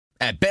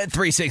At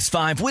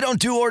Bet365, we don't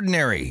do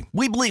ordinary.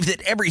 We believe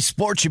that every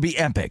sport should be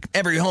epic.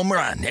 Every home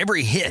run,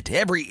 every hit,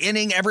 every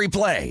inning, every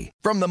play.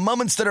 From the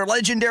moments that are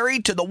legendary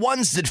to the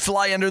ones that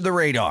fly under the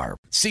radar.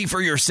 See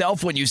for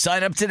yourself when you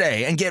sign up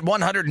today and get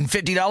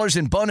 $150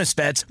 in bonus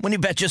bets when you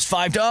bet just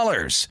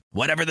 $5.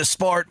 Whatever the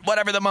sport,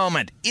 whatever the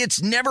moment,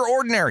 it's never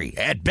ordinary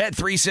at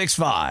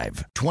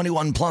Bet365.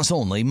 21 plus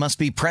only. Must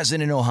be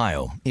present in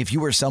Ohio. If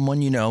you or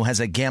someone you know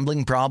has a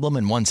gambling problem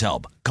and wants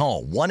help,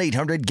 call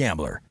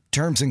 1-800-GAMBLER.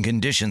 Terms and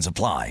conditions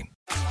apply.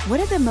 What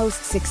do the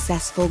most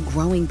successful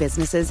growing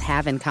businesses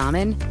have in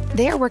common?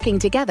 They're working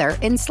together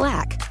in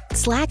Slack.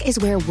 Slack is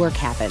where work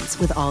happens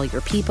with all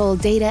your people,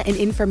 data, and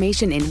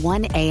information in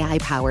one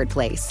AI-powered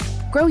place.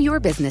 Grow your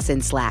business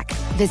in Slack.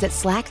 Visit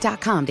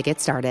slack.com to get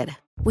started.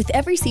 With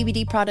every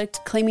CBD product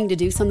claiming to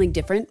do something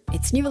different,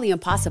 it's nearly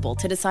impossible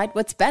to decide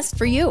what's best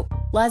for you.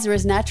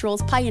 Lazarus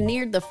Naturals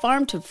pioneered the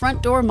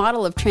farm-to-front-door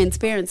model of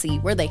transparency,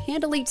 where they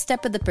handle each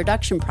step of the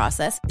production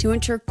process to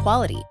ensure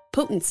quality,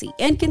 potency,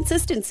 and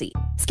consistency.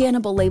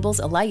 Scannable labels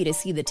allow you to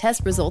see the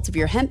test results of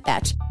your hemp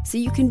batch, so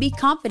you can be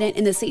confident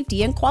in the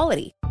safety and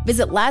quality.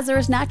 Visit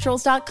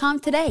LazarusNaturals.com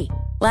today.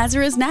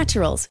 Lazarus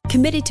Naturals,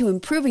 committed to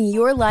improving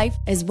your life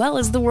as well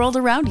as the world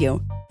around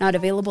you. Not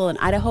available in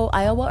Idaho,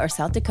 Iowa, or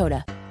South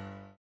Dakota.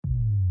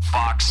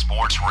 Fox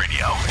Sports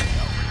Radio.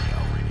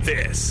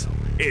 This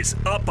is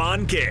Up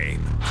on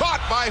Game.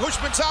 Caught by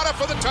Hushmanzada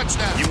for the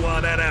touchdown. You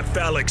want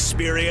NFL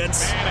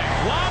experience?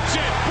 Manning lobs it.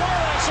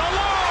 Burris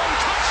alone.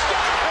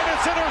 Touchdown. And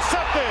it's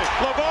intercepted.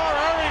 LeVar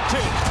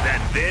Arrington.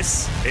 Then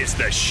this is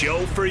the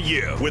show for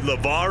you with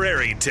LeVar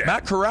Arrington.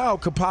 Matt Corral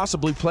could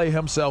possibly play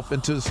himself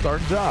into the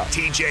starting job.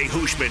 TJ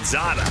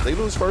Hushmanzada. They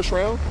lose first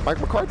round,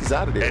 Mike McCarthy's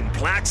out of there. And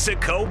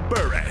Plaxico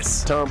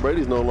Burress. Tom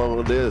Brady's no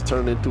longer there. It's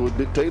turned into a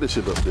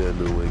dictatorship up there in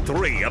New England.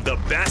 Three of the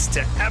best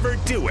to ever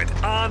do it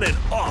on and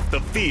off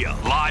the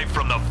field. Live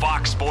from the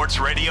Fox Sports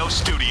Radio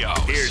studios.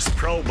 Here's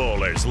Pro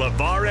Bowlers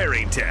LeVar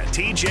Arrington,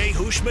 TJ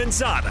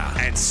Hushmanzada,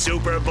 and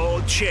Super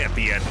Bowl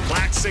champion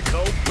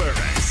Plaxico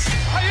Burress.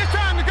 Hey, it's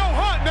time to go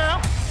hunt now.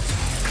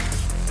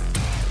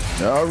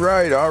 All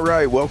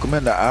right. Welcome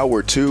into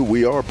Hour 2.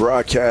 We are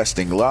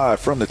broadcasting live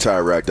from the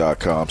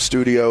TireRack.com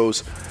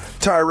studios.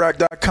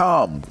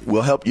 TireRack.com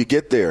will help you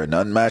get there. An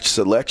unmatched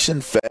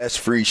selection, fast,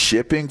 free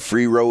shipping,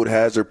 free road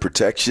hazard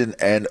protection,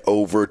 and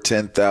over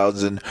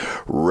 10,000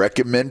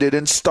 recommended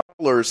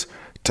installers.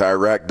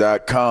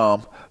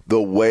 TireRack.com,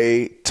 the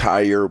way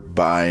tire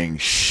buying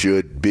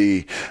should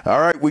be. All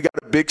right, we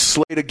got a big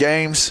slate of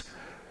games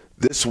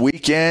this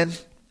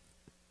weekend.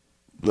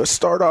 Let's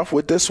start off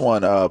with this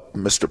one,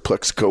 Mr.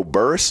 Plaxico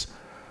Burress.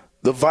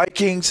 The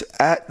Vikings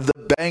at the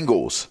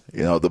Bengals.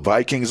 You know, the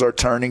Vikings are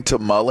turning to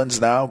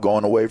Mullins now,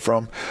 going away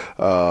from,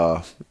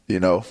 the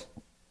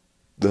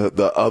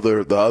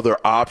other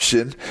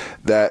option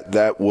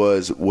that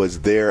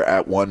was there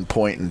at one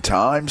point in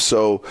time.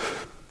 So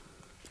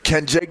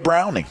can Jake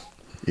Browning,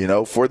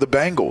 for the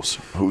Bengals,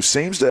 who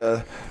seems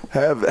to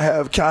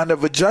have kind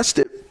of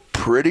adjusted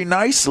pretty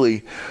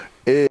nicely,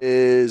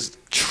 is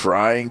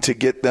trying to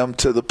get them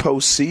to the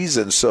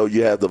postseason. So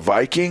you have the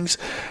Vikings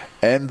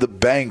and the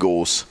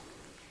Bengals.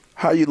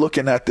 How are you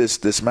looking at this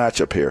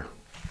matchup here?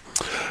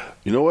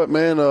 You know what,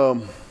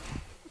 man?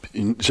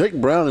 Jake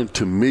Browning,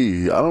 to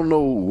me, I don't know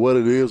what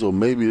it is, or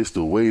maybe it's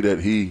the way that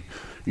he,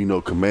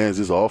 commands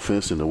his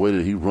offense and the way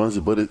that he runs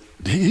it, but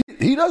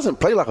he doesn't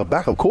play like a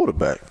backup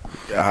quarterback.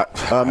 I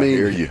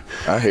hear you.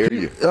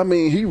 I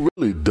mean, he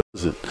really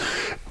doesn't.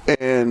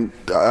 And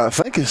I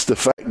think it's the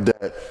fact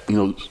that,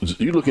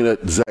 you're looking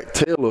at Zach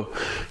Taylor,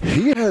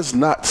 he has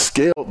not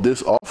scaled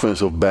this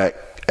offensive back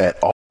at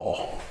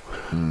all.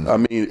 I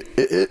mean,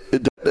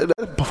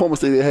 that performance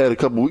that they had a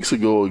couple weeks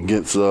ago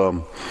against,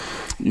 the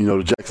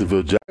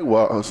Jacksonville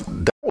Jaguars,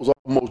 that was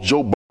almost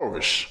Joe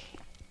Burrowish.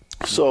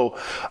 So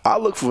I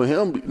look for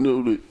him,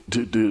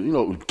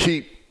 to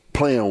keep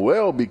playing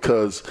well,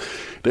 because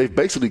they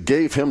basically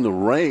gave him the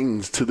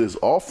reins to this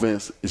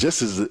offense,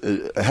 just as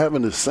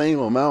having the same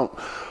amount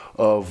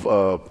of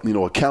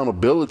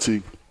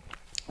accountability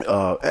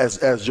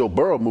as Joe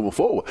Burrow moving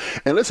forward.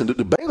 And listen, the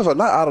Bengals are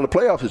not out of the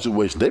playoff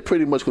situation. They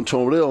pretty much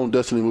control their own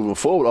destiny moving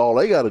forward. All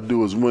they got to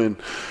do is win,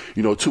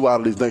 2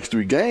 out of these next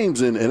 3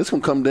 games, and it's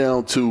going to come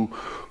down to,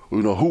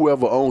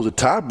 whoever owns a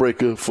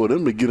tiebreaker for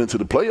them to get into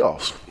the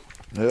playoffs.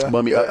 Yeah. But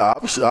I mean,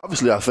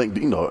 obviously, I think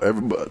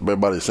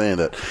everybody's saying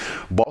that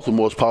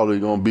Baltimore's probably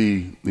going to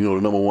be, the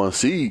number 1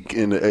 seed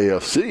in the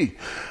AFC.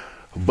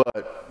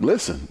 But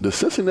listen, the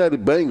Cincinnati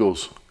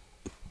Bengals,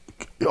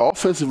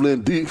 offensively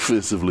and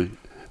defensively,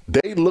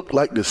 they look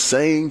like the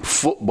same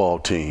football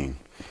team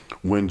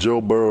when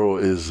Joe Burrow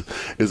is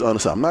on the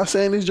side. I'm not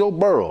saying he's Joe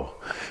Burrow,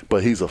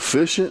 but he's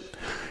efficient.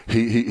 I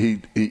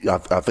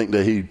think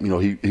that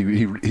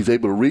he's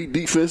able to read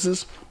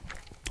defenses.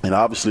 And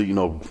obviously,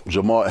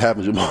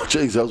 Jamar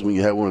Chase helps when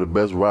you have one of the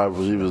best wide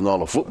receivers in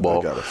all of football.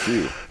 I got a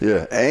few.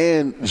 Yeah,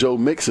 and Joe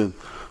Mixon.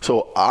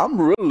 So I'm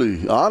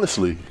really,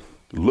 honestly,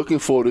 looking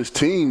for this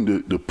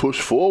team to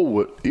push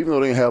forward. Even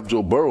though they have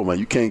Joe Burrow, man,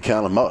 you can't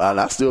count them out. And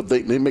I still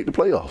think they make the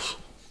playoffs.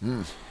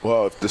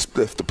 Well, if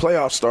the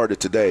playoffs started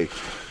today,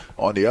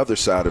 on the other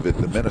side of it,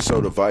 the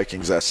Minnesota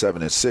Vikings at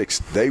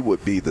 7-6, they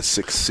would be the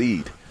 6th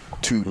seed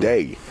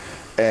today.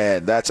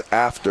 And that's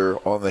after,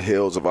 on the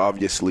heels of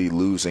obviously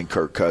losing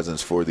Kirk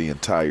Cousins for the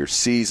entire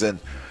season.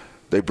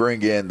 They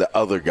bring in the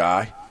other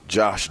guy,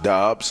 Josh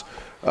Dobbs.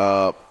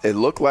 It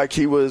looked like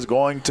he was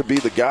going to be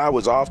the guy,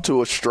 was off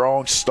to a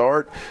strong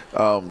start,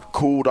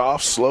 cooled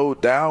off,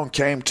 slowed down,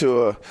 came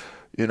to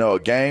a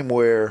game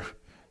where,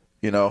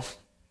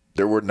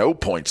 there were no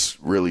points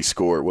really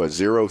scored.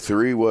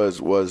 0-3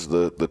 was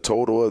the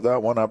total of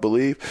that one, I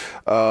believe,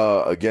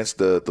 against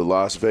the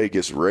Las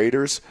Vegas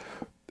Raiders.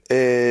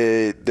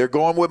 They're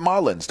going with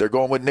Mullins. They're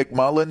going with Nick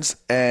Mullins,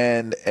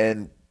 and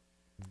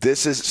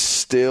this is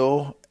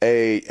still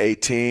a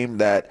team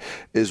that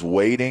is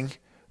waiting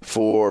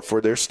for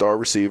their star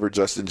receiver,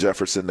 Justin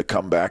Jefferson, to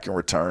come back and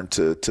return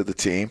to the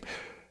team.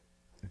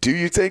 Do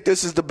you think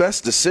this is the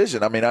best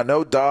decision? I mean, I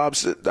know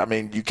Dobbs,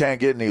 you can't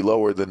get any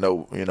lower than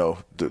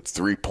the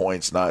 3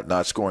 points,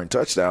 not scoring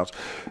touchdowns.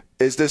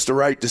 Is this the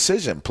right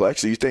decision,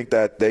 Plex? Do you think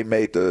that they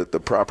made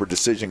the proper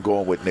decision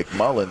going with Nick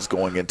Mullins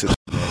going into with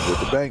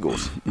the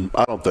Bengals?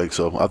 I don't think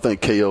so. I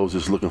think KO's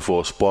just looking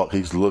for a spark.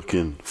 He's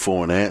looking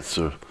for an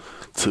answer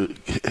to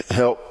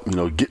help,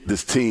 get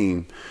this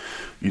team,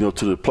 to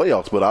the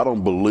playoffs. But I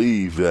don't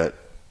believe that,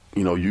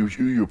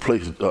 you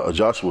replace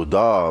Joshua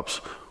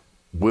Dobbs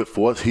with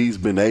what he's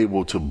been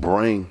able to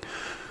bring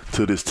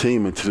to this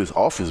team and to this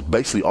offense,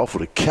 basically off of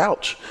the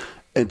couch,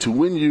 and to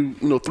win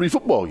you, 3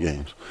 football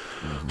games.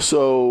 Mm-hmm.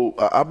 So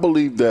I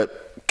believe that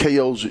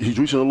he's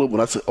reaching a little.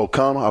 When I say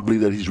O'Connell, I believe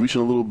that he's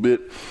reaching a little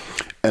bit.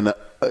 And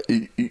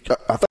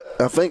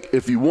I think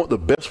if you want the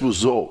best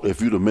result,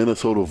 if you're the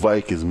Minnesota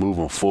Vikings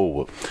moving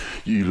forward,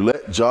 you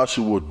let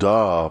Joshua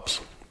Dobbs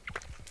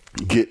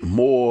get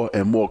more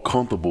and more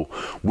comfortable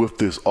with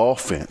this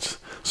offense.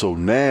 So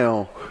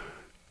now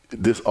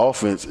this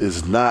offense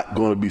is not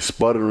going to be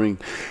sputtering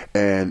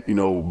and,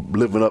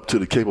 living up to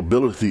the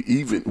capability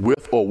even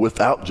with or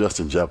without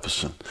Justin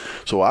Jefferson.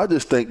 So I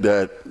just think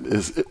that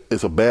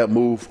it's a bad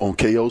move on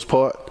KO's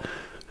part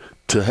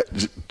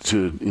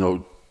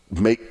to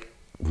make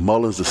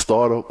Mullins the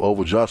starter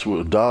over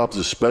Joshua Dobbs,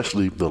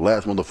 especially the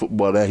last one of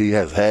football that he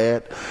has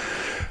had.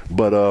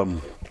 But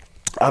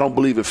I don't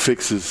believe it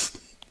fixes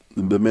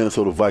the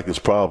Minnesota Vikings'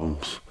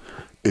 problems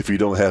if you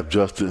don't have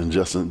Justin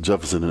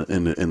Jefferson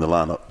in the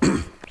lineup.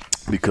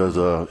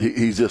 Because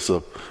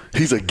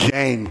he's a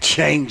game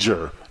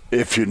changer,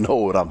 if you know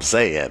what I'm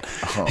saying.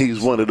 Uh-huh.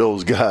 He's one of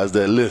those guys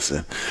that,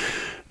 listen,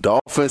 the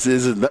offense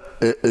is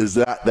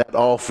not that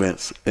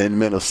offense in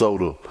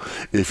Minnesota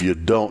if you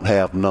don't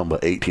have number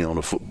 18 on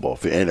the football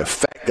field. And the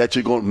fact that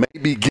you're going to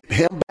maybe get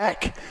him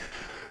back,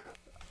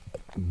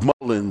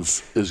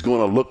 Mullins is going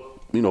to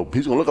look, he's going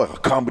to look like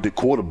a competent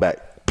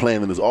quarterback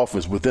playing in this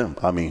offense with them.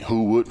 I mean,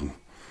 who wouldn't?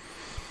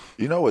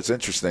 What's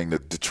interesting, the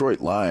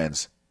Detroit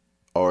Lions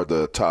are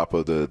the top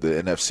of the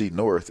NFC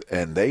North,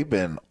 and they've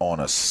been on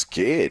a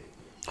skid.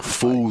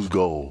 Fool's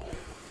gold.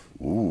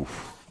 Ooh.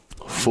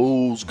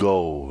 Fool's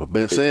gold. I've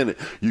been saying it.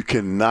 You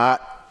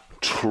cannot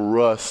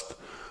trust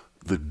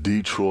the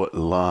Detroit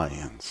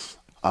Lions.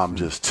 I'm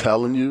just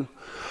telling you.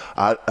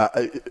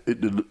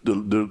 The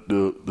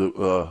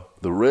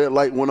red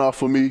light went off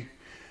for me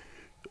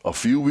a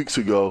few weeks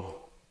ago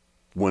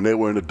when they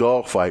were in a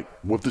dogfight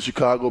with the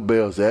Chicago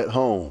Bears at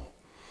home.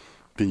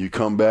 Then you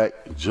come back,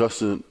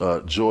 Jordan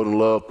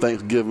Love,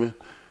 Thanksgiving,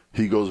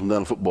 he goes down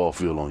the football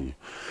field on you.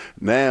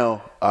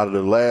 Now, out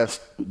of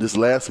this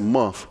last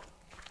month,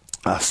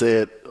 I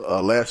said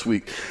last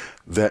week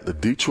that the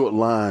Detroit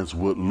Lions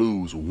would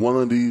lose one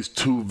of these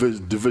 2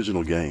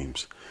 divisional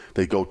games.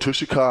 They go to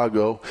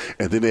Chicago,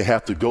 and then they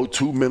have to go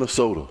to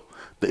Minnesota.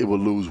 They will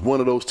lose one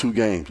of those 2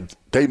 games.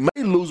 They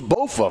may lose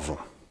both of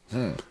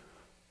them.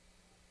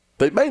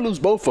 They may lose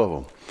both of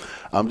them.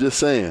 I'm just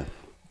saying,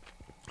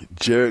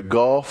 Jared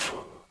Goff,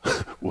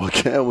 what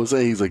Cam was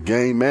saying, he's a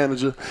game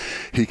manager.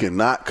 He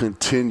cannot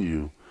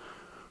continue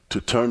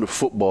to turn the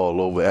football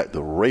over at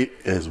the rate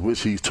as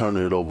which he's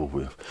turning it over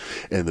with.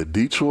 And the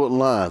Detroit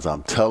Lions,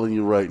 I'm telling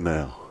you right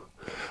now,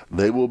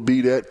 they will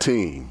be that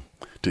team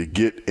to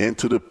get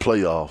into the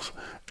playoffs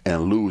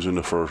and lose in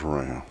the first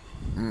round.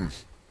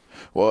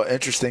 Well,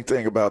 interesting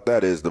thing about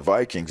that is the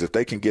Vikings, if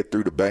they can get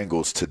through the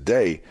Bengals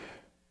today,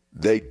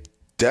 they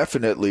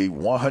definitely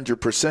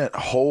 100%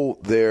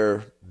 hold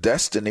their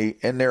destiny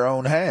in their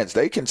own hands.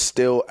 They can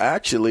still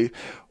actually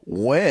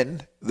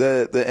win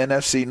the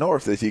NFC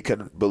North, if you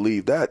can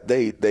believe that.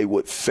 They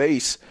would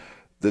face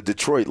the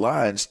Detroit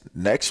Lions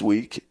next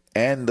week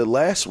and the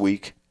last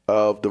week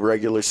of the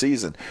regular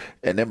season.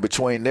 And in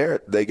between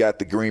there, they got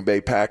the Green Bay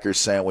Packers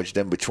sandwiched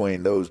in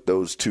between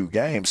those 2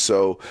 games.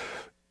 So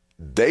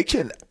they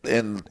can,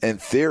 in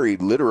theory,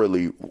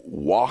 literally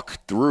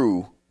walk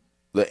through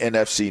the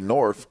NFC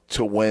North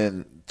to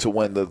win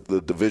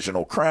the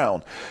divisional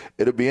crown.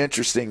 It'll be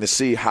interesting to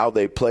see how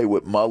they play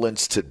with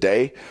Mullins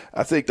today.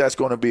 I think that's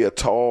going to be a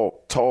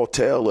tall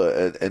tale,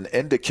 an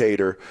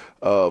indicator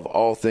of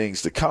all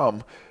things to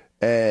come.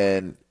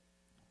 And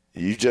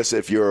you just,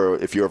 if you're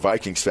a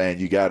Vikings fan,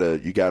 you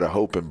gotta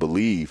hope and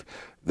believe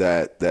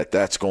that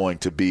that's going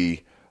to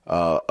be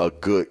a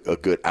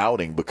good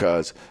outing,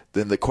 because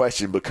then the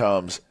question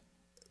becomes,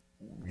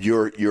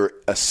 you're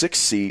a 6th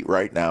seed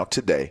right now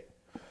today.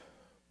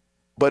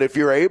 But if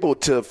you're able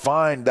to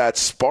find that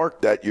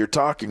spark that you're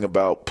talking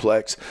about,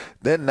 Plex,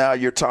 then now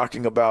you're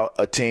talking about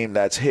a team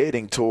that's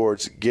heading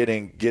towards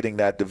getting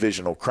that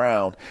divisional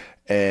crown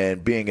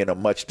and being in a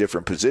much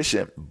different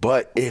position.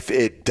 But if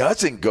it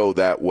doesn't go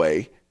that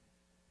way,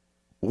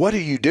 what do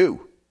you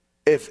do?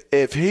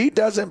 If he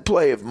doesn't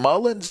play, if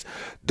Mullins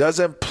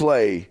doesn't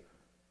play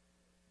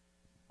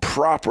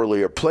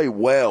properly or play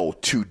well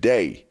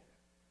today,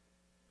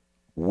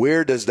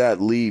 where does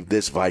that leave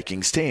this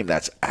Vikings team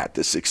that's at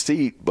the 6th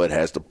seed but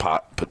has the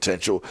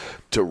potential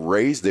to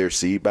raise their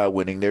seed by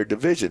winning their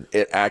division?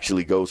 It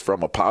actually goes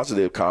from a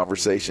positive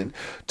conversation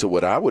to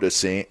what I would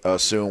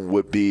assume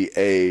would be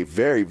a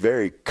very,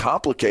 very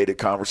complicated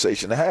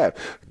conversation to have.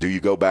 Do you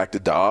go back to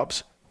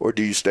Dobbs or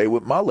do you stay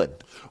with Mullen,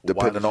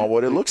 depending on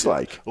what it looks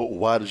like?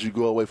 Why did you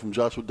go away from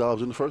Joshua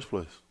Dobbs in the first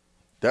place?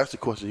 That's the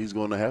question he's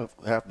going to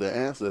have to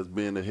answer as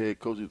being the head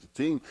coach of the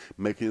team,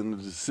 making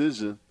this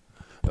decision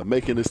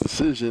with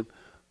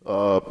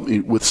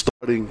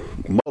starting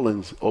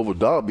Mullins over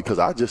Dobbs, because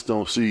I just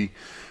don't see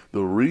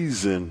the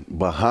reason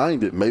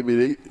behind it.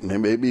 Maybe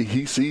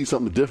he sees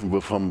something different,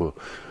 but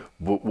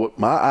what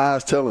my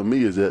eyes telling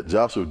me is that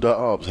Joshua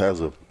Dobbs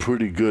has a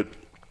pretty good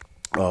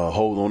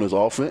hold on his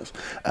offense,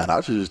 and I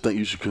just think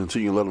you should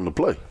continue to let him to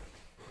play.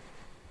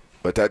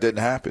 But that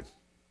didn't happen.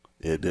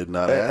 It did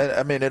not happen.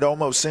 I mean, it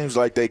almost seems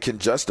like they can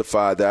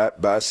justify that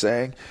by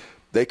saying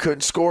they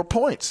couldn't score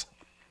points.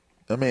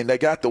 I mean, they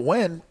got the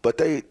win, but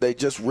they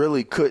just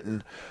really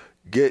couldn't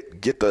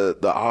get the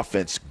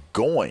offense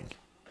going.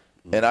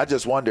 And I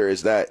just wonder,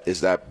 is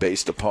that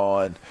based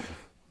upon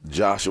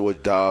Joshua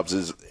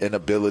Dobbs'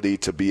 inability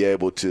to be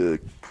able to,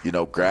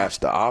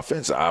 grasp the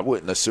offense? I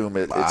wouldn't assume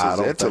it's his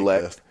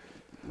intellect.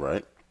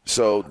 Right.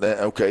 So,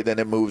 then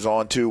it moves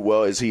on to,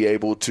 well, is he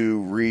able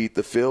to read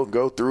the field,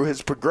 go through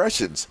his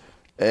progressions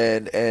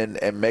and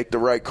make the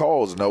right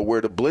calls, know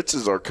where the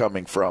blitzes are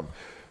coming from?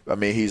 I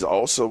mean, he's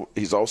also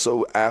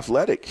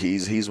athletic.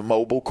 He's a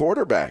mobile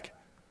quarterback.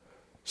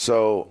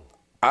 So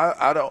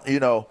I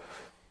don't,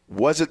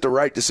 was it the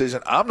right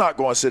decision? I'm not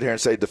going to sit here and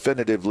say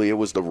definitively it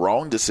was the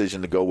wrong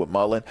decision to go with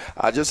Mullen.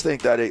 I just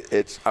think that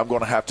I'm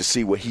going to have to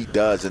see what he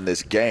does in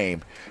this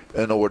game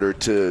in order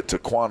to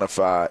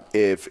quantify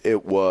if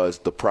it was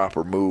the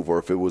proper move or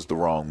if it was the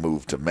wrong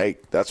move to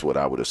make. That's what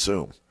I would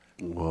assume.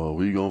 Well,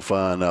 we're going to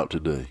find out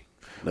today.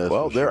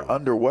 They're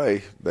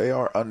underway. They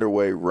are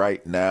underway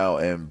right now,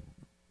 and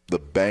the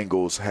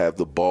Bengals have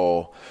the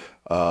ball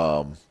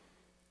 4th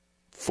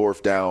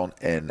down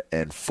and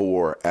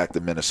 4 at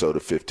the Minnesota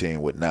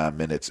 15 with 9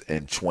 minutes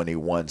and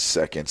 21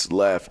 seconds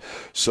left.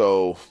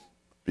 So,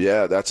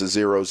 yeah, that's a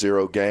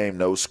 0-0 game.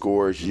 No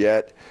scores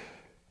yet.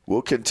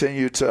 We'll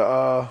continue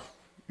to,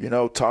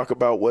 talk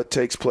about what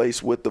takes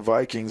place with the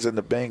Vikings and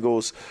the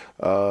Bengals,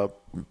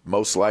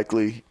 most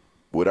likely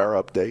with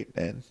our update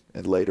and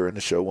later in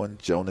the show when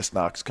Jonas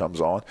Knox comes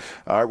on.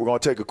 All right, we're going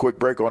to take a quick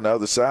break. On the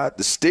other side.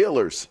 The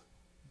Steelers,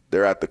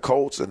 they're at the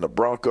Colts and the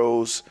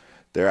Broncos.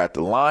 They're at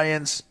the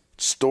Lions.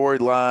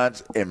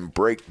 Storylines and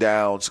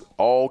breakdowns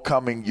all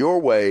coming your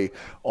way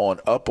on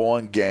Up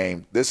On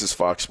Game. This is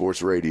Fox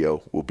Sports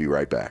Radio. We'll be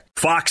right back.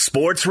 Fox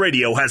Sports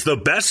Radio has the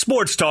best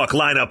sports talk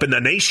lineup in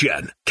the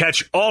nation.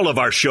 Catch all of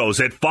our shows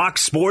at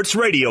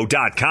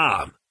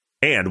foxsportsradio.com.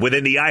 And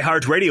within the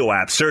iHeartRadio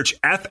app, search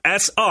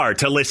FSR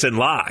to listen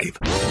live.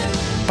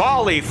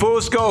 Paulie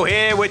Fusco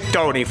here with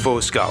Tony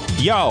Fusco.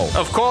 Yo.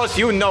 Of course,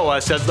 you know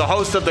us as the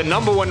host of the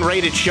 #1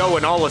 rated show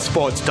in all of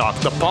sports talk,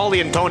 the Paulie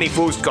and Tony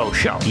Fusco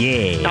Show.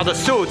 Yeah. Now, the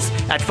suits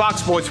at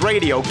Fox Sports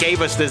Radio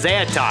gave us this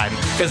airtime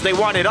because they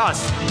wanted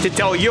us to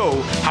tell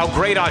you how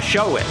great our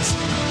show is.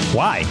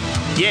 Why?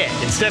 Yeah,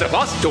 instead of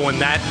us doing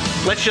that,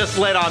 let's just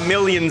let our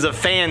millions of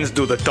fans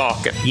do the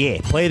talking.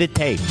 Yeah, play the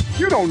tape.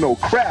 You don't know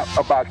crap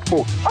about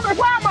sports. I mean,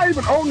 why am I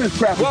even on this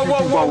crap?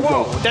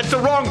 Whoa. That's the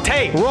wrong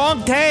tape.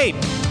 Wrong tape.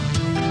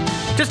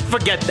 Just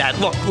forget that.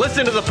 Look,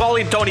 listen to the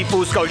Paulie and Tony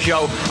Fusco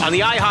Show on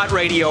the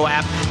iHeartRadio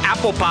app,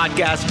 Apple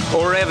Podcasts,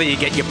 or wherever you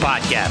get your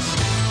podcasts.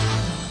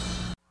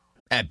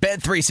 At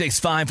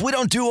Bet365, we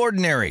don't do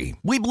ordinary.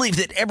 We believe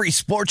that every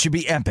sport should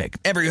be epic.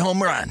 Every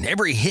home run,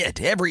 every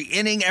hit, every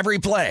inning, every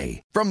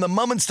play. From the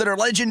moments that are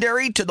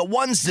legendary to the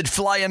ones that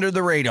fly under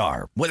the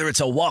radar. Whether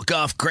it's a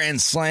walk-off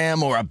grand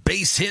slam or a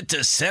base hit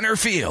to center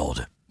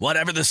field.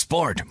 Whatever the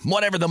sport,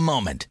 whatever the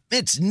moment.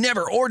 It's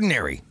never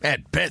ordinary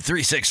at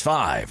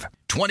Bet365.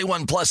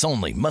 21 plus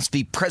only. Must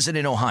be present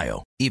in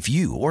Ohio. If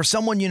you or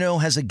someone you know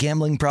has a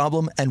gambling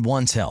problem and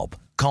wants help,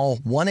 call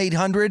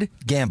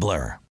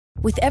 1-800-GAMBLER.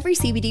 With every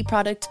CBD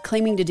product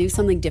claiming to do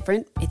something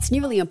different, it's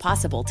nearly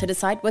impossible to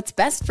decide what's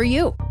best for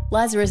you.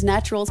 Lazarus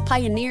Naturals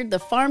pioneered the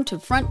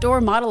farm-to-front-door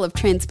model of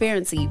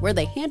transparency where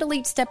they handle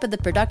each step of the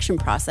production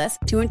process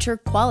to ensure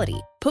quality,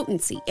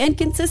 potency, and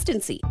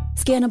consistency.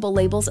 Scannable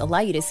labels allow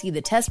you to see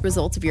the test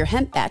results of your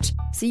hemp batch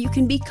so you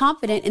can be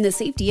confident in the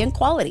safety and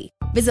quality.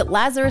 Visit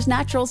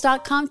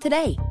LazarusNaturals.com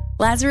today.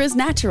 Lazarus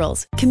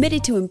Naturals,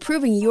 committed to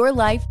improving your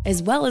life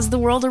as well as the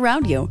world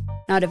around you.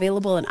 Not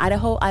available in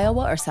Idaho,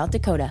 Iowa, or South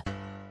Dakota.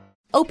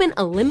 Open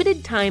a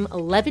limited-time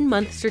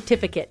 11-month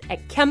certificate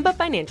at Kemba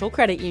Financial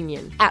Credit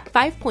Union. At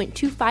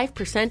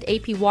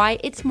 5.25% APY,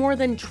 it's more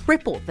than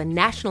triple the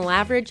national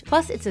average,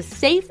 plus it's a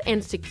safe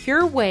and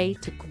secure way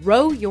to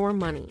grow your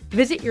money.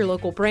 Visit your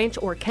local branch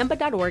or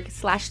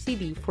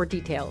kemba.org/cb for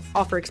details.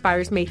 Offer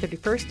expires May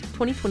 31st,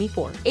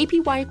 2024.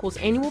 APY equals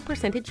annual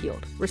percentage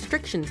yield.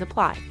 Restrictions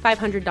apply.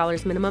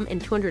 $500 minimum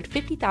and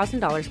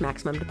 $250,000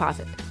 maximum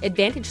deposit.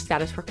 Advantage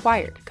status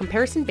required.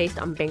 Comparison based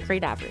on bank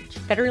rate average.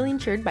 Federally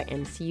insured by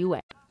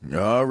NCUA.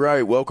 All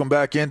right, welcome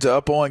back into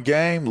Up On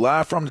Game,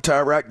 live from the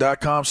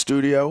TireRack.com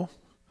studio.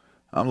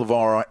 I'm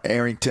LeVar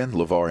Arrington,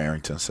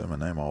 say my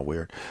name all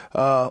weird.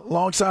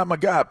 Alongside my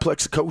guy,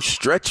 Plexico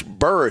Stretch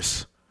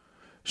Burris.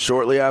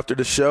 Shortly after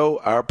the show,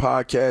 our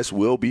podcast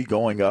will be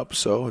going up,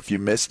 so if you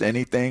missed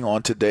anything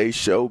on today's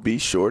show, be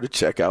sure to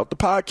check out the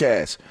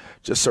podcast.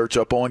 Just search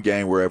Up On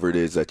Game wherever it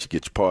is that you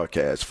get your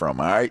podcast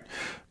from, all right?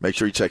 Make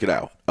sure you check it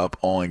out, Up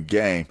On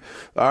Game.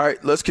 All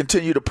right, let's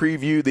continue to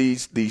preview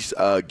these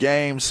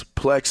games.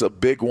 Plex, a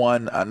big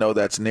one. I know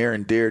that's near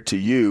and dear to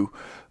you.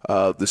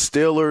 The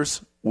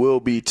Steelers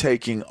will be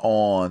taking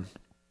on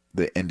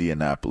the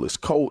Indianapolis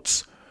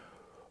Colts.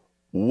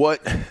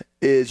 What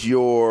is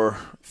your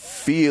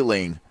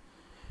feeling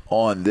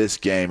on this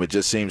game? It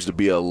just seems to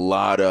be a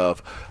lot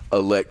of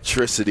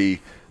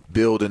electricity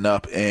building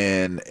up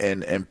in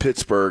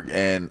Pittsburgh,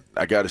 and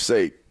I got to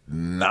say,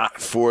 not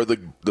for the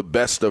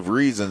best of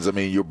reasons. I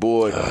mean, your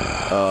boy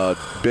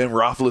Ben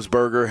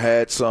Roethlisberger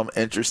had some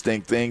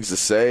interesting things to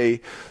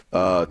say,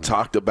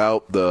 talked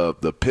about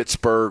the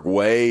Pittsburgh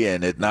way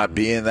and it not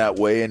being that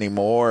way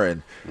anymore.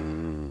 And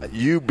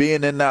you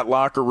being in that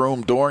locker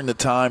room during the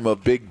time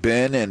of Big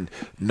Ben and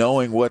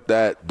knowing what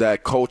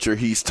that culture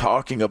he's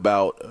talking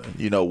about,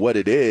 you know, what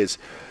it is,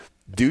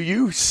 do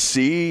you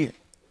see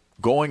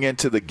going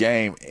into the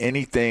game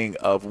anything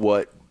of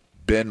what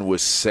Ben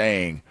was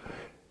saying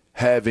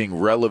having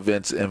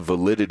relevance and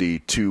validity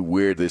to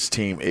where this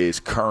team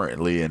is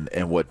currently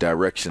and what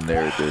direction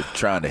they're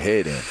trying to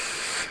head in?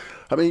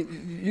 I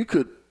mean, you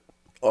could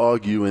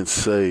argue and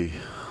say,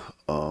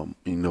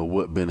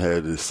 what Ben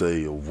had to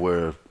say of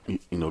where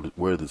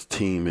this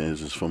team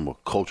is from a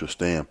culture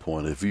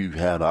standpoint. If you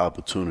had the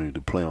opportunity to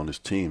play on this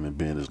team and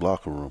be in this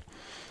locker room,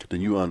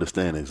 then you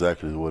understand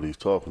exactly what he's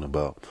talking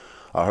about.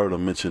 I heard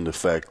him mention the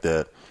fact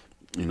that,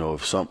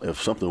 if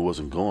something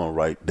wasn't going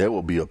right, there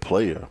will be a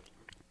player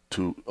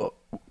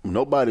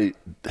nobody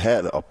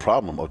had a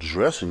problem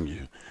addressing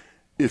you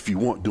if you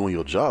weren't doing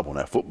your job on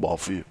that football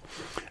field.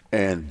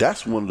 And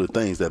that's one of the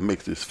things that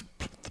makes this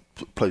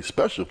place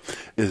special,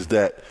 is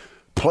that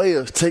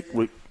players take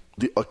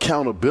the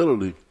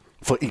accountability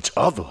for each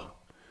other.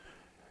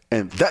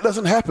 And that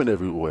doesn't happen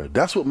everywhere.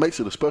 That's what makes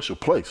it a special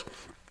place.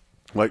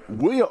 Like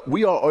we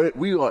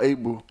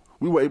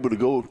were able to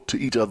go to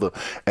each other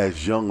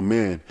as young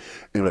men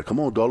and like,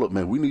 come on, dog, look,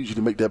 man, we need you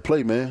to make that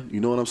play, man.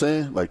 You know what I'm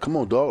saying? Like, come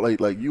on, dog,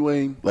 like you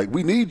ain't, like,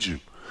 we need you.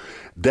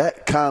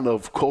 That kind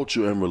of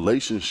culture and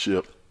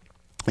relationship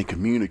and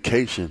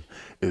communication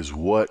is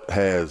what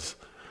has,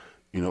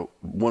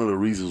 one of the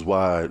reasons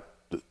why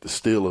the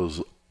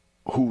Steelers,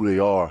 who they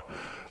are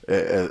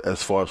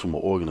as far as from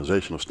an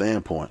organizational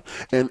standpoint.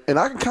 And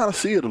I can kind of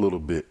see it a little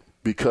bit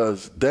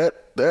because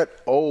that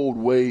old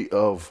way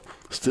of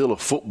Steeler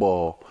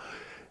football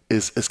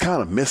is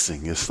kind of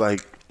missing. It's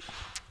like,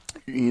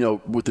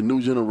 with the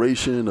new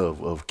generation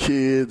of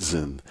kids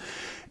and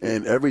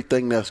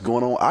everything that's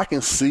going on, I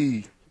can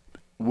see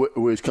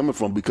where it's coming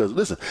from. Because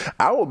listen,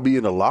 I would be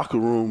in the locker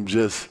room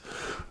just,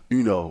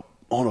 on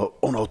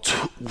a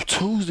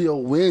Tuesday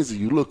or Wednesday,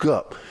 you look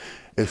up,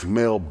 it's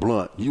Mel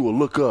Blount. You will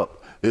look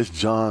up, it's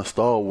John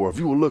Stallworth.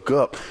 You will look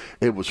up,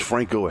 it was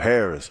Franco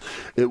Harris.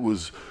 It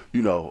was,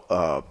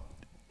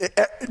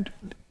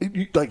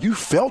 like you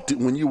felt it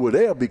when you were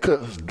there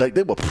because like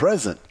they were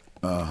present.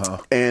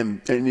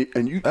 And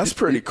you, that's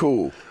pretty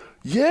cool.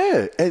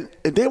 Yeah, and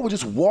they would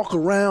just walk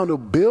around the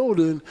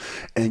building,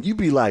 and you'd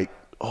be like,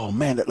 "Oh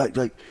man,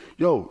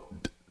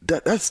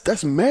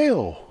 that's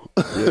Mel."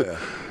 Yeah,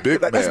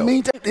 big Mel.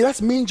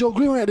 That's Mean Joe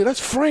Green right there. That's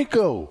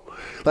Franco.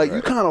 Like, right.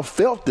 You kind of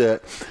felt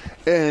that,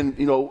 and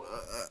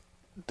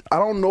I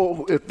don't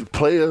know if the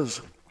players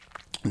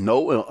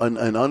know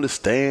and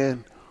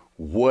understand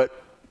what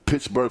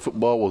Pittsburgh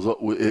football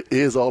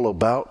is all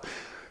about,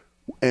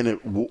 and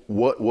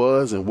what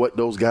was and what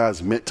those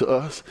guys meant to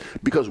us,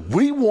 because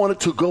we wanted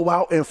to go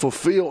out and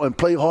fulfill and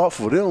play hard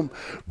for them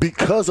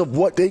because of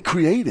what they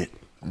created.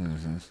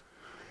 Mm-hmm.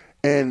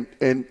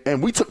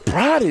 And we took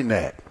pride in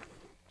that.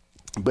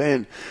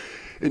 But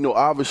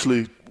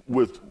obviously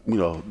with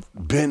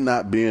Ben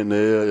not being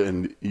there,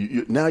 and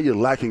now you're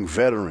lacking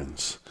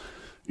veterans,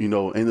 in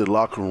the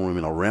locker room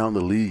and around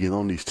the league and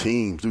on these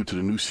teams due to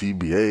the new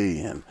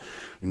CBA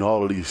and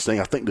all of these things.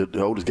 I think that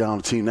the oldest guy on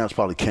the team now is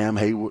probably Cam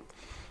Hayward.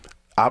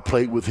 I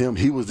played with him.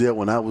 He was there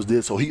when I was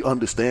there, so he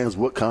understands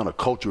what kind of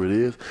culture it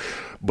is.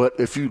 But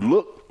if you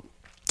look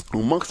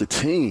amongst the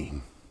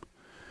team,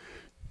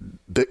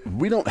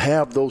 we don't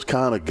have those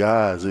kind of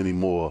guys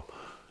anymore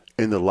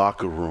in the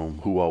locker room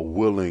who are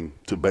willing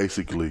to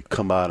basically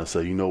come out and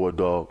say, you know what,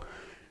 dog,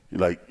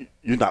 like,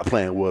 you're not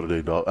playing well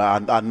today, dog.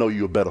 I know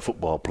you're a better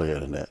football player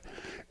than that.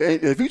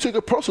 And if you took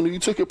it personal, you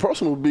took it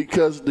personal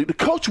because the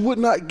coach would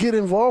not get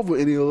involved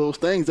with any of those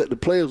things that the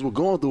players were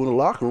going through in the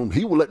locker room.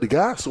 He would let the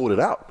guys sort it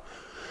out.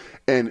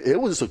 And it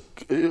was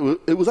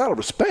out of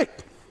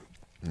respect.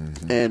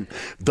 Mm-hmm. And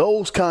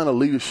those kind of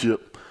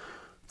leadership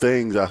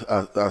things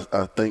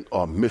I think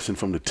are missing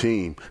from the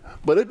team.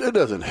 But it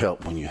doesn't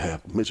help when you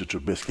have Mitchell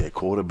Trubisky at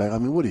quarterback. I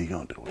mean, what are you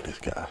going to do with this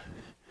guy?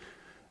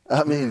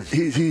 I mean,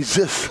 he's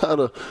just not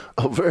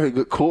a very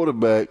good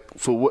quarterback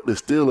for what the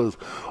Steelers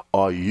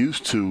are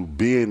used to,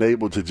 being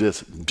able to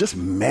just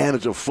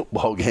manage a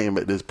football game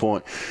at this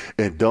point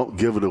and don't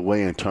give it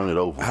away and turn it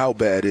over. How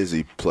bad is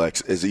he,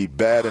 Plex? Is he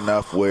bad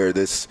enough where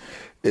this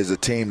is a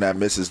team that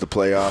misses the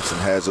playoffs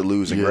and has a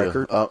losing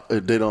record?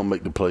 They don't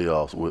make the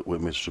playoffs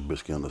with Mitch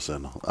Trubisky on the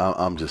center.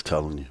 I'm just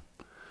telling you.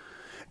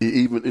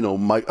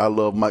 Even, Mike, I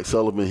love Mike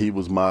Sullivan. He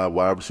was my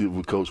wide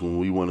receiver coach when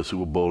we won the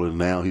Super Bowl, and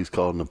now he's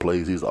calling the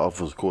plays. He's the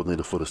offensive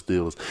coordinator for the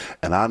Steelers.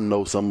 And I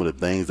know some of the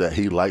things that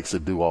he likes to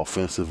do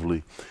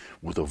offensively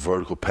with a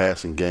vertical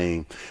passing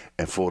game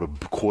and for the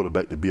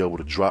quarterback to be able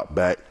to drop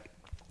back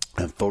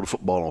and throw the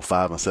football on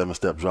 5- and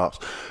 7-step drops.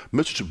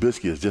 Mitchell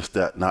Trubisky is just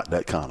not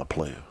that kind of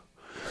player.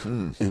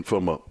 And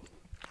from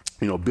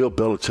Bill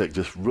Belichick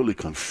just really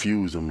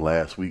confused him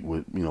last week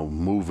with,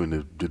 moving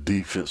the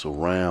defense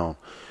around,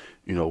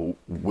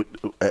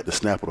 at the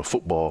snap of the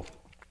football.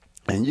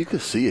 And you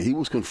could see it. He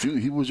was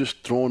confused. He was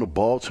just throwing the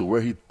ball to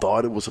where he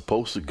thought it was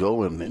supposed to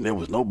go, and there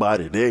was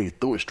nobody there. He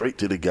threw it straight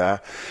to the guy.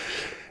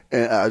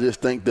 And I just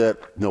think that,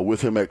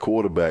 with him at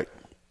quarterback,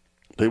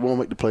 they won't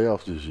make the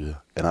playoffs this year.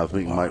 And I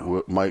think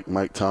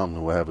Mike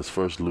Tomlin will have his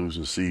first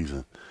losing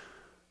season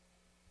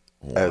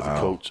as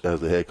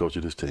the head coach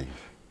of this team.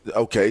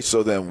 Okay,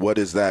 so then what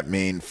does that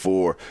mean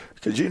for –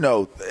 because,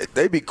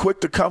 they'd be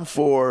quick to come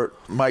for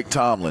Mike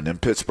Tomlin in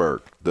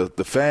Pittsburgh. The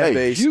fan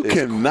base you is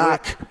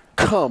cannot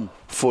come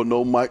for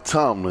no Mike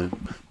Tomlin,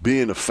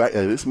 being the fact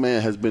that this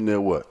man has been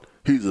there what?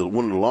 He's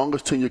one of the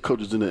longest tenured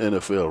coaches in the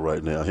NFL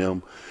right now,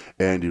 him,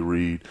 Andy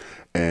Reid,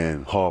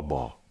 and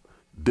Harbaugh.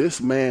 This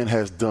man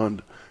has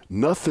done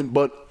nothing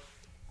but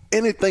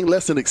anything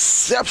less than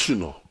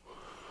exceptional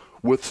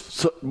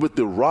with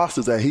the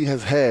rosters that he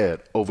has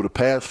had over the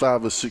past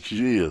 5 or 6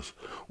 years,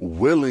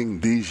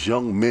 willing these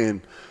young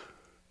men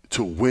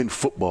to win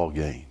football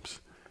games.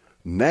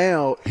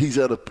 Now he's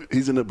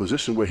in a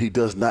position where he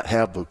does not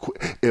have the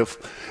 –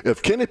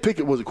 if Kenny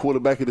Pickett was a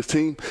quarterback of this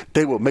team,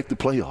 they would make the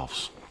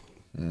playoffs.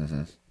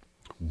 Mm-hmm.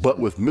 But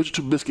with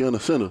Mitchell Trubisky on the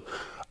center,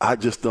 I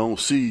just don't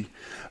see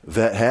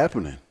that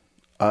happening.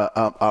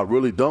 I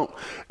really don't.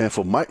 And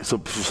for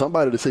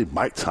somebody to say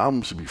Mike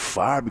Tomlin should be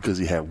fired because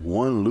he had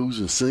one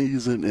losing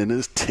season in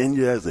his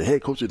tenure as the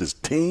head coach of this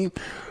team,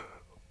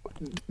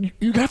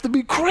 you have to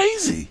be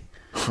crazy.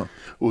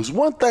 There's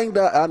one thing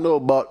that I know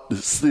about the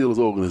Steelers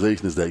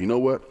organization is that, you know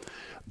what?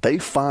 They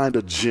find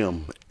a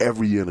gem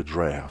every year in the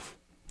draft.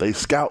 They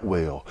scout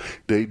well.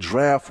 They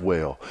draft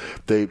well.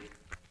 They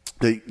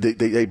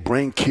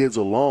bring kids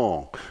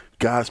along.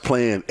 Guys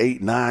playing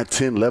 8, 9,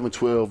 10, 11,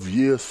 12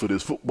 years for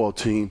this football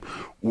team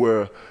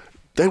where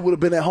they would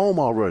have been at home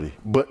already.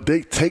 But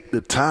they take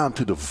the time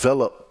to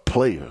develop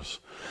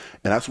players.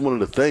 And that's one of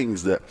the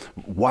things that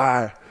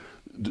why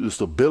the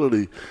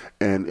stability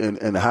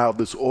and how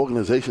this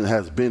organization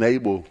has been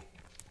able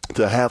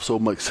to have so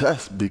much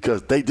success,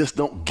 because they just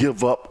don't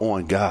give up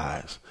on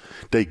guys.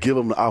 They give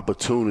them the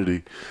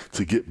opportunity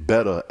to get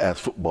better as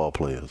football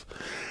players.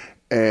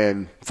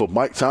 And for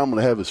Mike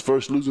Tomlin to have his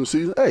first losing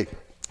season, hey,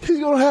 he's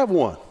going to have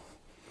one.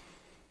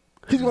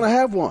 He's going to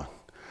have one.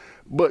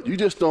 But you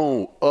just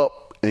don't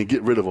up and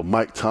get rid of a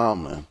Mike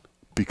Tomlin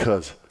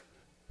because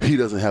he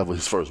doesn't have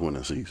his first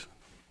winning season.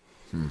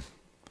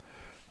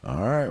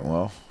 All right,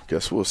 well,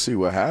 guess we'll see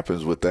what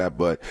happens with that.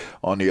 But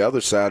on the other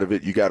side of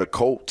it, you got a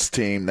Colts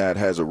team that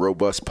has a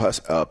robust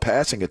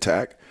passing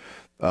attack.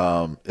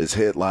 It's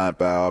headlined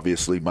by,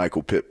 obviously,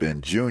 Michael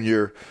Pittman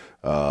Jr.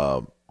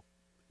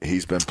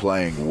 He's been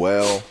playing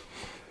well.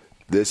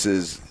 This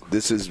is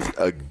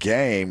a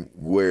game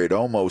where it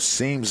almost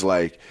seems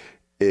like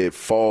it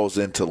falls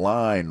into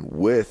line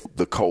with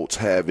the Colts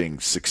having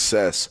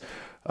success.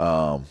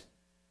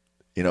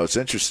 It's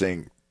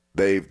interesting.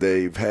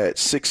 They've had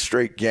 6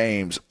 straight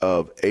games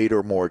of 8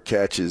 or more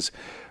catches,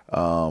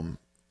 and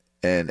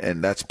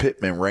that's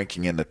Pittman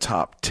ranking in the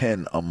top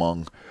 10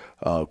 among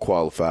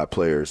qualified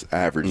players,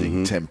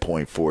 averaging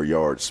 10.4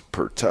 yards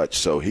per touch.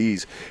 So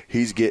he's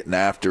getting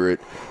after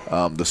it.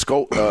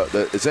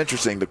 It's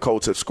interesting. The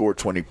Colts have scored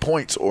 20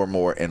 points or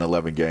more in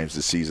 11 games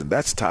this season.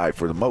 That's tied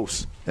for the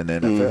most in the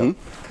NFL.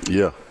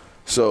 Yeah.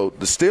 So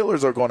the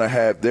Steelers are going to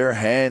have their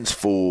hands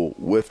full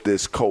with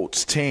this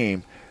Colts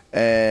team,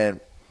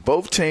 and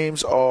both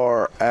teams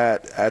are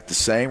at the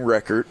same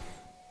record.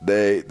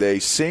 They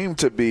seem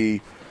to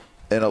be,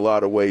 in a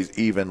lot of ways,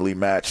 evenly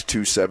matched,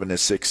 2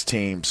 7-6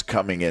 teams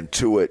coming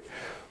into it.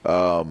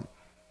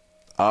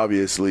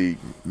 Obviously,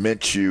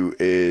 Minshew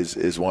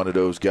is one of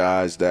those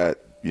guys that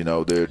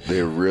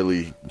they're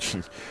really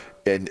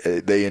and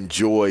they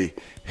enjoy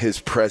his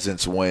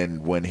presence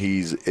when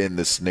he's in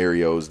the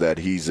scenarios that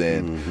he's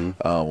in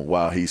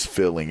while he's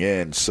filling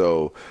in.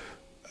 So,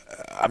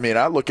 I mean,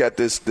 I look at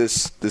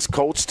this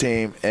Colts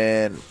team,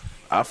 and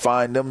I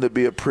find them to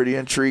be a pretty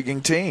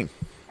intriguing team.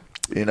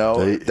 You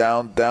know,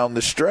 down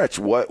the stretch.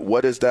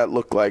 What does that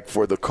look like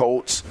for the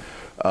Colts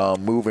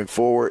moving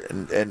forward?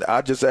 And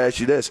I just ask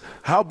you this: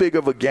 how big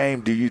of a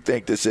game do you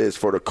think this is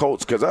for the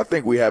Colts? Because I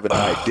think we have an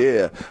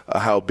idea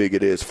of how big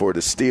it is for the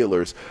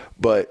Steelers.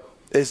 But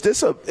is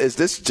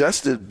this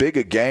just as big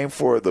a game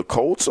for the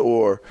Colts,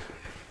 or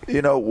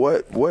you know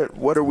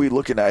what are we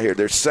looking at here?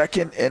 They're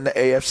second in the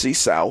AFC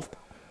South,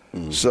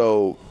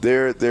 so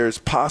there's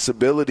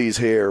possibilities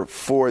here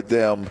for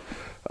them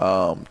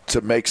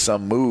to make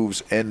some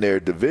moves in their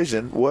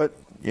division.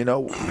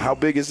 How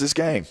big is this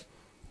game?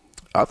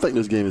 I think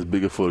this game is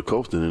bigger for the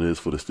Colts than it is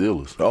for the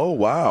Steelers. Oh,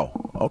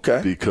 wow.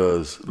 Okay.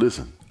 Because,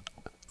 listen,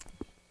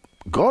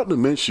 Gardner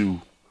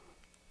Minshew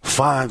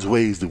finds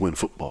ways to win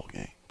football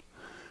games.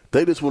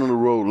 They just went on the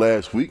road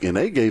last week, and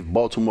they gave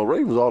Baltimore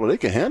Ravens all that they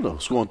can handle,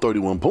 scoring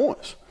 31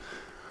 points.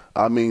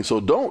 I mean,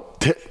 so don't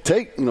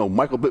take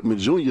Michael Pittman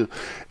Jr.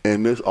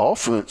 and this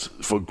offense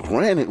for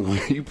granted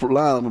when you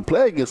rely on them and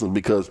play against them,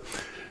 because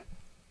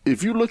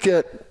if you look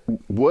at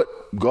what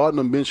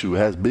Gardner Minshew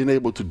has been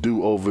able to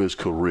do over his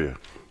career,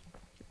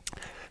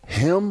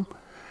 him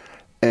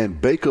and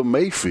Baker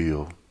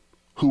Mayfield,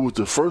 who was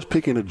the first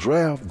pick in the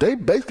draft, they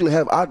basically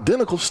have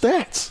identical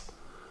stats.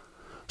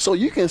 So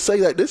you can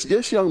say that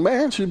this young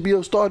man should be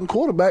a starting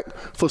quarterback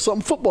for some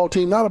football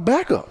team, not a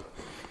backup.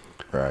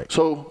 Right.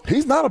 So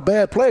he's not a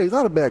bad player. He's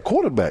not a bad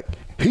quarterback.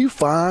 He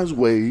finds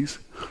ways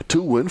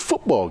to win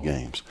football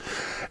games.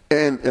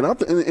 And I'm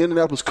in the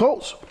Indianapolis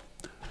Colts.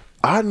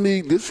 I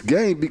need this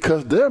game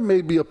because there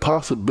may be a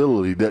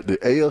possibility that the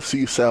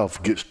AFC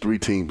South gets 3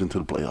 teams into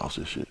the playoffs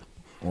this year.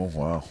 Oh,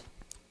 wow.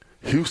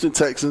 Houston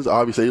Texans,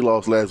 obviously, they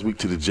lost last week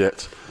to the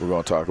Jets. We're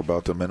going to talk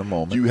about them in a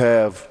moment. You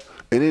have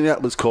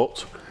Indianapolis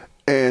Colts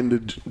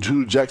and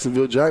the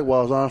Jacksonville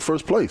Jaguars are in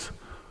first place.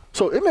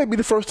 So it may be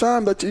the first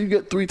time that you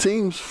get 3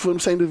 teams from the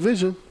same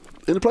division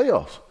in the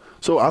playoffs.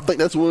 So I think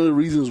that's one of the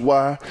reasons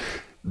why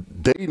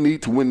they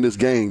need to win this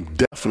game,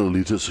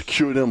 definitely, to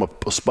secure them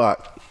a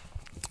spot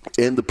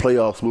in the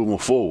playoffs moving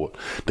forward.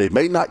 They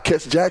may not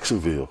catch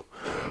Jacksonville,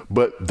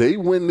 but they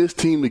win this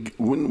game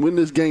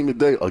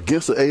today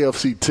against the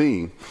AFC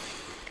team.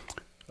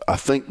 I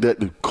think that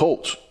the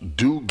Colts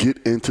do get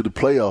into the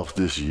playoffs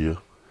this year.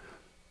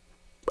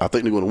 I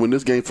think they're going to win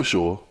this game for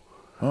sure.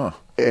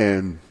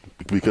 And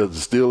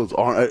because the Steelers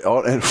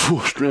aren't at full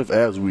strength,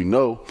 as we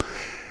know,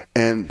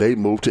 and they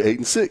moved to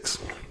 8-6.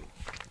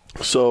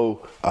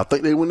 So I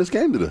think they win this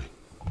game today.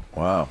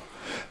 Wow.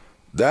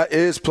 That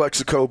is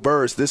Plexico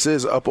Burress. This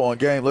is Up On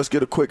Game. Let's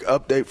get a quick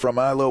update from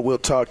Ilo. We'll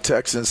talk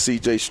Texans,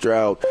 C.J.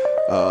 Stroud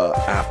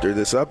after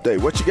this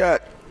update. What you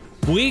got?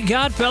 We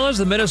got, fellas,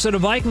 the Minnesota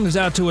Vikings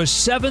out to a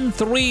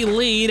 7-3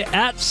 lead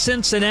at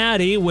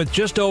Cincinnati with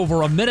just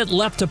over a minute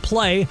left to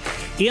play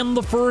in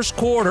the first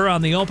quarter.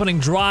 On the opening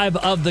drive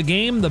of the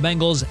game, the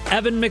Bengals'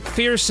 Evan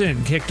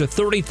McPherson kicked a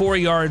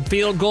 34-yard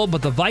field goal,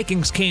 but the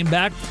Vikings came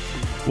back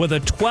with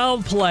a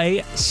 12-play,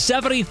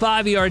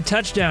 75-yard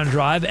touchdown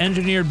drive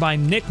engineered by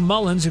Nick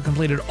Mullins, who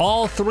completed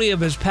all 3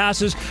 of his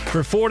passes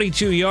for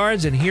 42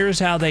 yards. And here's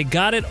how they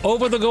got it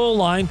over the goal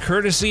line,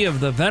 courtesy of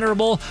the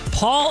venerable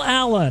Paul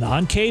Allen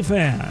on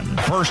KFan.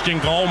 First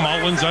and goal,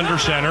 Mullins under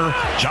center.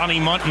 Johnny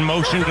Munt in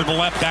motion to the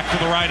left, back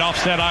to the right,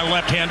 offset eye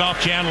left, hand off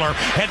Chandler.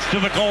 Heads to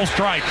the goal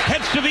stripe,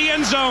 heads to the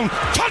end zone.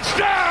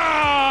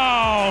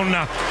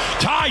 Touchdown!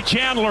 Ty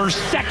Chandler's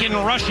second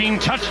rushing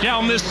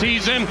touchdown this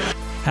season.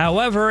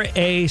 However,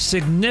 a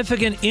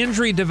significant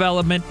injury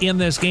development in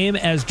this game,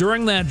 as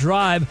during that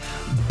drive,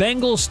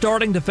 Bengals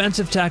starting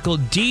defensive tackle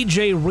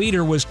DJ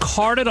Reader was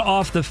carted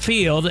off the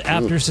field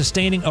after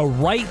sustaining a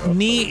right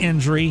knee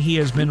injury. He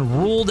has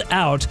been ruled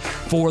out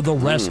for the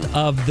rest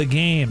of the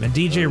game. And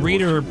DJ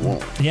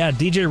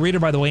Reader,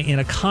 by the way, in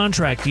a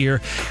contract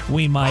year,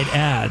 we might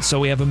add. So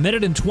we have a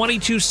minute and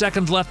 22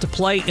 seconds left to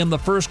play in the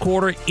first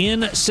quarter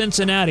in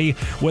Cincinnati,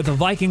 with the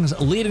Vikings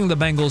leading the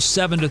Bengals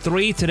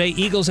 7-3. Today,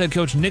 Eagles head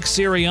coach Nick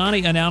Sirianni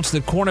announced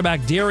that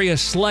cornerback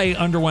Darius Slay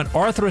underwent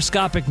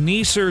arthroscopic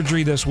knee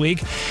surgery this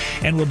week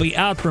and will be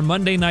out for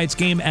Monday night's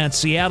game at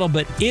Seattle,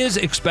 but is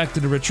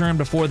expected to return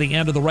before the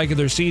end of the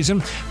regular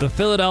season. The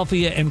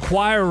Philadelphia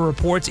Inquirer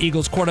reports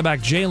Eagles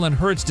quarterback Jalen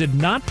Hurts did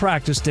not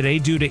practice today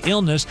due to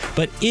illness,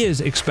 but is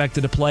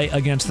expected to play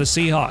against the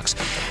Seahawks.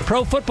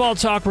 Pro Football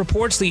Talk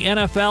reports the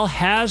NFL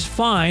has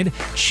fined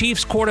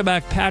Chiefs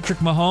quarterback Patrick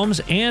Mahomes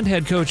and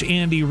head coach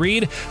Andy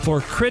Reid for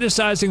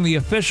criticizing the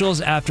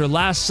officials after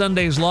last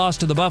Sunday's loss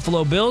to the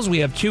Buffalo Bills. We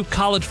have 2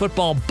 college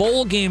football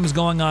bowl games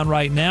going on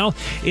right now.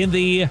 In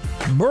the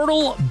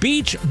Myrtle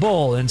Beach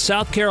Bowl in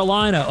South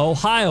Carolina,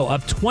 Ohio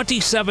up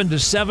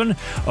 27-7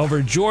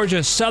 over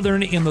Georgia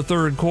Southern in the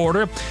third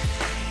quarter.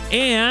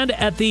 And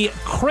at the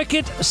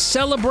Cricket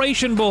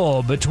Celebration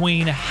Bowl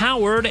between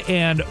Howard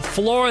and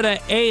Florida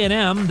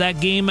A&M, that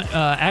game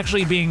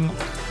actually being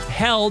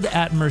held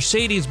at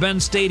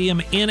Mercedes-Benz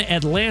Stadium in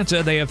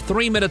Atlanta. They have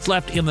 3 minutes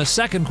left in the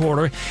second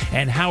quarter,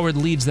 and Howard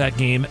leads that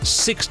game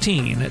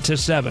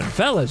 16-7.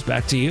 Fellas,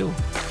 back to you.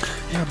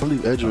 Yeah, I believe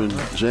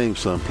Edgerrin James'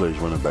 son plays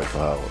running back for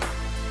Howard.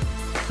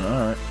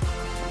 All right.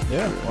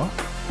 Yeah, well,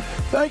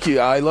 thank you,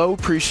 Ilo.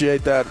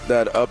 Appreciate that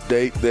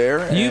update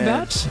there. You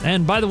bet.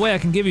 And by the way, I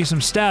can give you some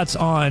stats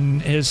on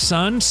his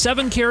son.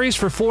 7 carries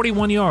for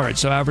 41 yards,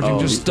 so averaging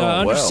just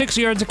under 6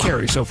 yards a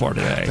carry so far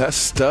today. That's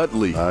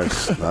Studley.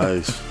 Nice.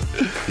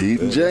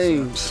 Eden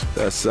James.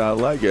 That's I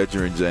like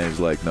Edgerrin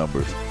James-like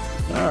numbers.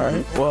 All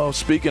right. Well,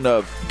 speaking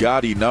of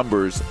gaudy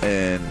numbers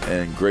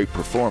and great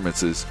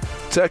performances,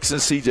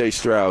 Texans C.J.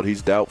 Stroud,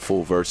 he's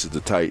doubtful versus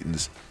the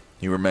Titans.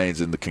 He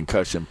remains in the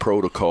concussion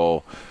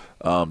protocol.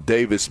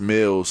 Davis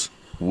Mills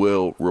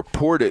will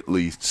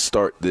reportedly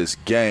start this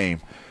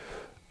game.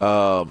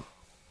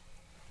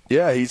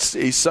 He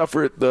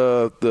suffered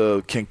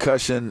the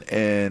concussion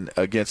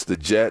against the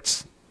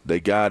Jets.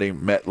 They got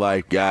him.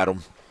 MetLife got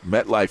him.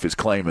 MetLife is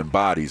claiming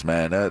bodies,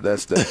 man.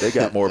 They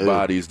got more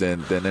bodies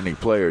than any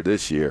player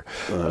this year.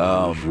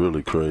 It's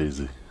really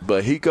crazy.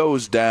 But he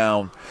goes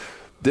down.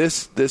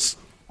 This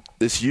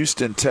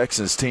Houston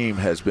Texans team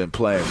has been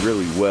playing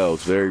really well.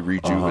 It's very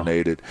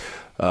rejuvenated.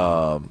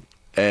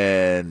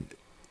 And,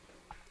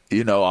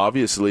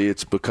 obviously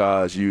it's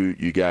because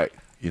you got,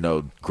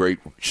 great,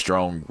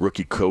 strong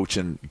rookie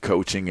coaching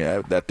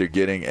that they're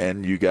getting,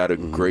 and you got a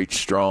great,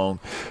 strong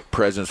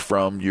presence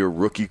from your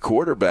rookie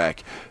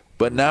quarterback.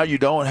 But now you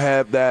don't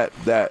have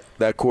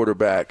that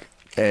quarterback,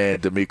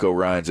 and DeMeco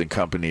Ryans and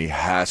company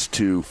has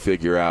to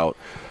figure out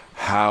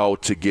how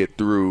to get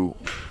through,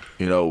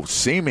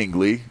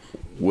 seemingly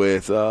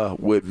with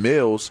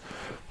Mills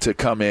to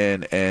come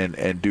in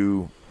and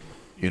do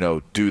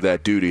that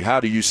duty. How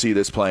do you see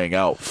this playing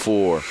out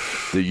for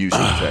the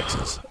Houston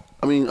Texans?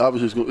 I mean,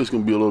 obviously it's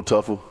going to be a little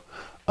tougher.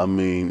 I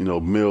mean,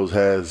 Mills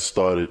has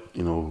started,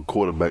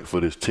 quarterback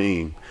for this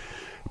team,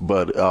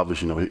 but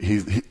obviously,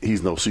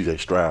 he's no C.J.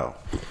 Stroud.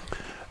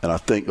 And I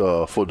think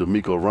for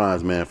DeMeco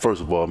Ryans, man,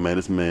 first of all, man,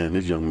 this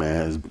young man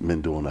has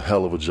been doing a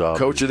hell of a job.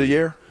 Coach of the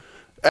year?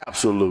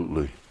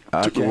 Absolutely.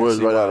 Took the words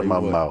right out of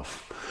my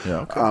mouth. Yeah,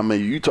 okay. I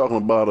mean, you talking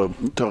about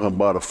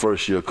a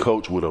first-year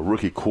coach with a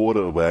rookie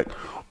quarterback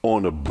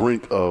on the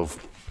brink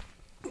of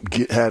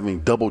having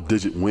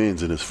double-digit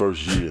wins in his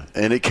first year,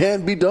 and it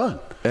can be done.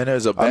 And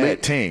there's a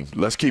bad team.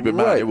 Let's keep in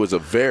mind, it was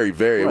a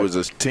it was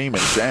a team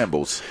in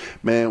shambles.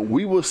 Man,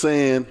 we were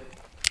saying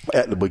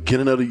at the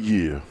beginning of the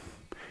year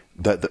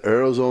that the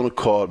Arizona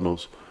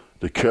Cardinals,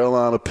 the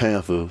Carolina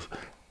Panthers,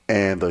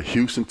 and the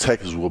Houston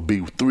Texans will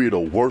be 3 of the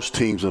worst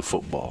teams in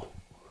football.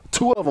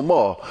 2 of them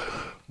are,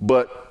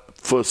 but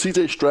for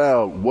C.J.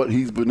 Stroud, what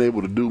he's been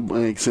able to do,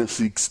 man, since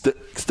he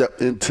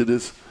stepped into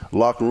this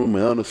locker room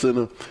and under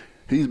center,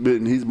 he's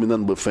been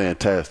nothing but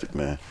fantastic,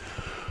 man.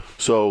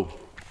 So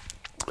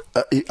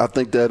I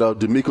think that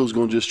DeMeco's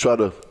going to just try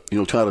to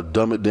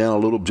dumb it down a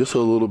little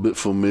bit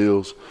for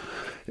Mills,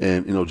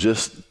 and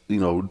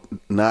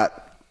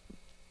not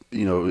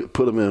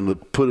put him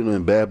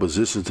in bad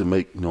positions to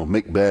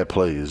make bad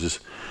plays. Just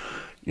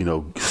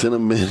send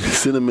him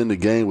in the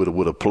game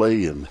with a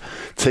play and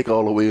take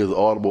all away his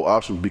audible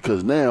options,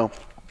 because now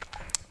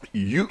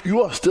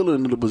you are still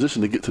in the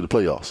position to get to the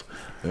playoffs.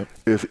 Yep.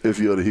 If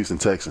you're the Houston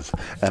Texans.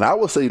 And I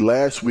would say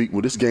last week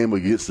when this game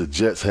against the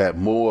Jets had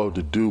more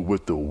to do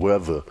with the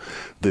weather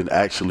than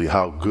actually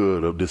how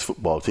good of this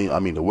football team. I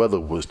mean, the weather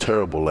was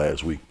terrible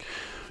last week,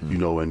 in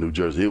New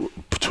Jersey. It was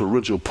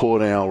torrential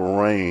pour-down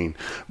rain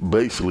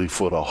basically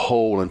for the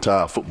whole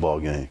entire football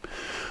game.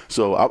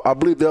 So I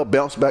believe they'll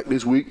bounce back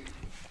this week,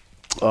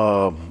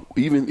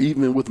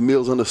 even with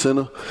Mills under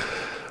center.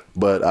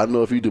 But I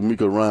know if you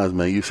DeMeco Ryans,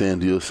 man, you're saying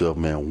to yourself,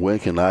 man, when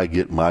can I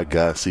get my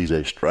guy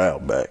C.J.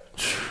 Stroud back?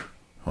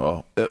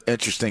 Well,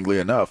 interestingly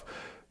enough,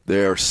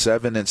 they're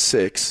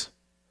 7-6,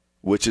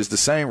 which is the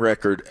same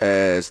record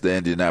as the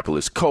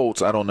Indianapolis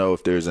Colts. I don't know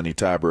if there's any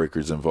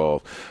tiebreakers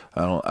involved.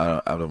 I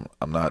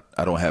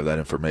don't have that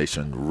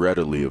information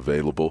readily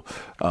available.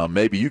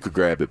 Maybe you could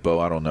grab it, Bo.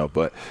 I don't know,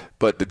 but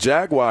the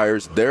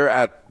Jaguars, they're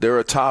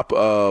atop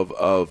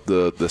of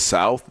the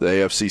South, the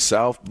AFC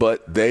South,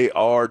 but they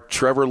are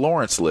Trevor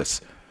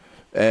Lawrence-less,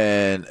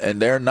 and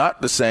they're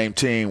not the same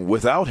team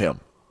without him,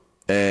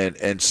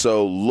 and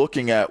so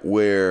looking at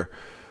where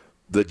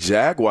the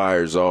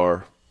Jaguars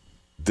are,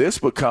 this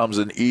becomes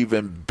an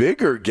even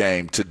bigger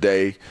game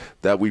today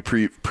that we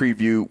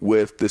preview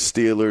with the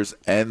Steelers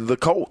and the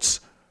Colts.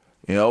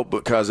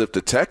 Because if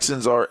the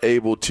Texans are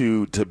able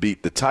to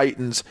beat the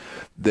Titans,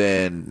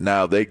 then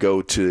now they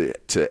go to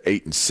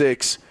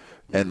 8-6,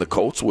 and the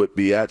Colts would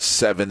be at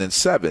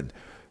 7-7.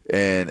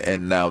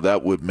 And now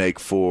that would make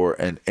for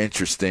an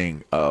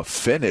interesting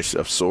finish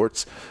of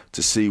sorts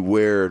to see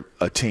where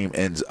a team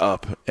ends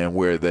up and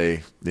where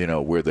they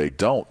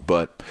don't.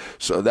 But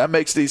so that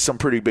makes these some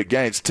pretty big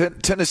games.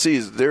 Tennessee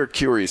they're a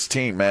curious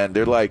team, man.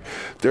 They're like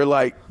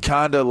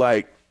kind of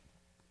like,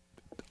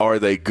 are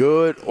they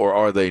good or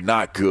are they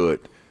not good?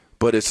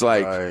 But it's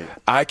like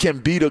I can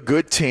beat a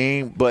good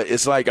team, but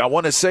it's like I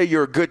want to say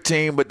you're a good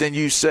team, but then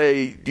you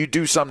say you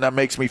do something that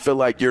makes me feel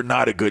like you're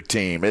not a good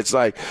team. It's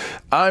like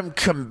I'm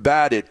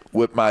combated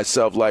with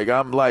myself. Like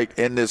I'm like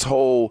in this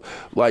whole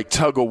like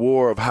tug of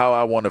war of how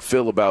I want to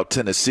feel about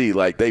Tennessee.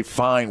 Like they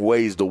find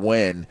ways to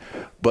win,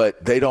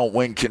 but they don't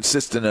win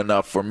consistent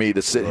enough for me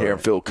to sit here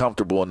and feel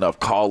comfortable enough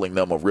calling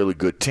them a really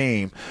good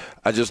team.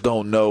 I just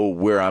don't know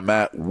where I'm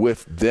at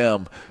with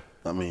them.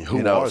 I mean,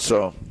 who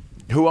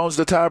owns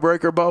the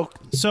tiebreaker, Bo?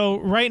 So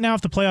right now,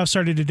 if the playoffs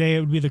started today,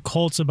 it would be the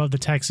Colts above the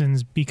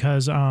Texans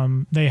because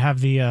they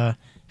have the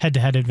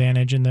head-to-head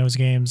advantage in those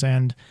games.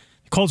 And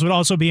the Colts would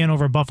also be in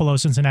over Buffalo,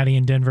 Cincinnati,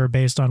 and Denver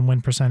based on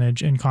win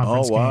percentage in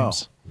conference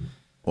games.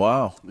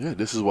 Wow. Yeah,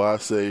 this is why I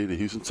say the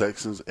Houston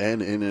Texans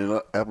and the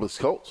Indianapolis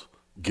Colts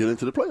get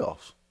into the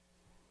playoffs.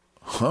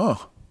 Huh.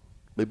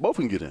 They both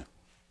can get in.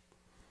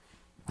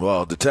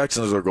 Well, the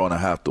Texans are going to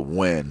have to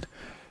win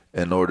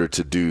in order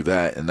to do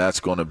that, and that's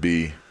going to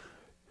be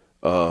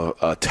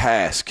a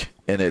task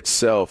in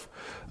itself.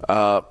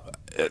 I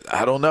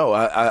don't know.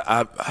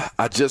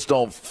 I just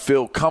don't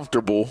feel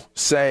comfortable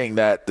saying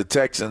that the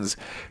Texans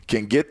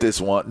can get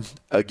this one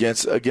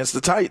against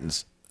the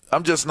Titans.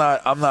 I'm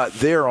not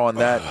there on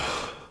that,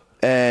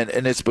 and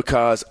it's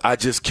because I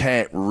just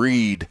can't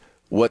read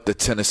what the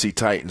Tennessee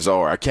Titans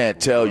are. I can't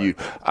tell you.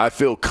 I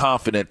feel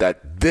confident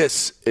that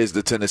this is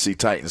the Tennessee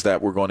Titans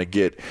that we're going to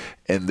get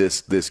in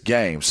this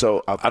game.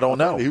 So I don't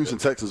know. The Houston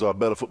Texans are a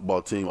better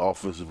football team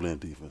offensively and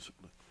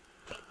defensively.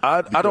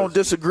 I don't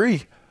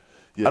disagree.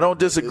 Yeah, I don't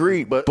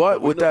disagree.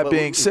 But with that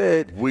being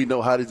said, we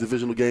know how these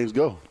divisional games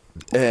go.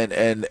 And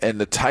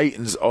the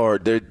Titans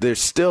they're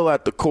still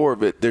at the core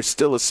of it. They're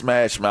still a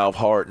smash mouth,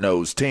 hard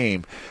nosed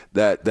team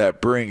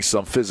that brings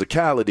some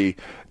physicality.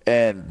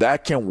 And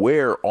that can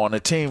wear on a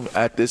team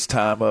at this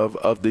time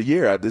of the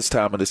year, at this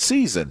time of the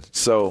season.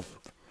 So,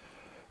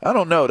 I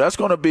don't know. That's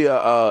going to be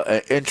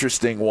an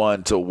interesting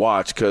one to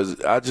watch because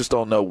I just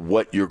don't know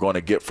what you're going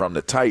to get from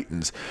the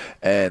Titans.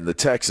 And the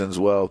Texans,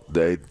 well,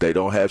 they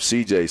don't have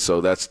CJ, so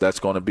that's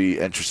going to be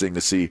interesting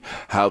to see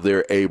how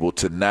they're able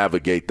to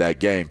navigate that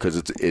game because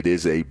it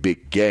is a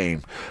big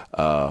game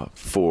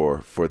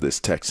for this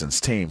Texans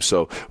team.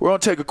 So we're going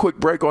to take a quick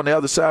break. On the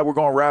other side, we're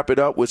going to wrap it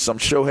up with some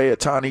Shohei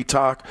Ohtani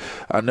talk.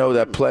 I know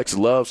that Plex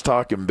loves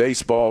talking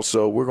baseball,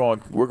 so we're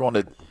going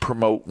to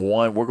promote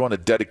one. We're going to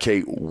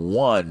dedicate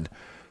one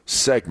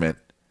segment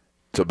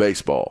to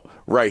baseball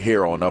right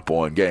here on Up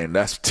On Game.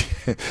 That's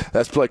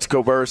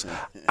Plexico Burress.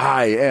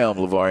 I am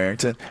LeVar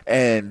Arrington,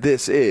 and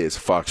this is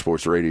Fox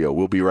Sports Radio.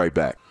 We'll be right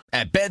back.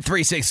 At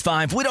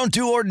Bet365, we don't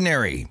do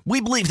ordinary.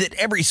 We believe that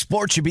every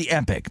sport should be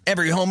epic.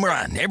 Every home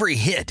run, every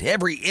hit,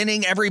 every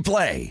inning, every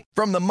play.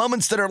 From the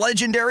moments that are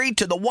legendary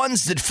to the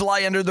ones that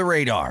fly under the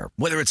radar.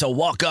 Whether it's a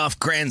walk-off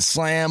grand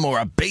slam or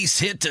a base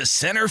hit to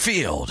center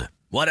field.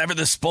 Whatever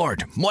the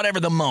sport, whatever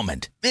the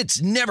moment,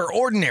 it's never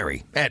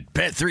ordinary at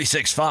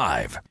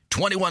Bet365.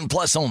 21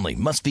 plus only.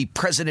 Must be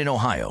present in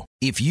Ohio.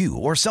 If you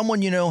or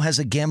someone you know has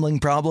a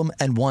gambling problem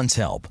and wants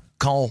help,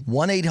 call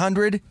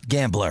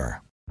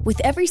 1-800-GAMBLER. With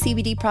every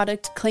CBD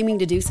product claiming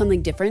to do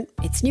something different,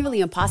 it's nearly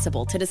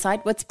impossible to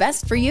decide what's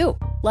best for you.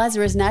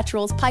 Lazarus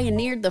Naturals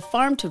pioneered the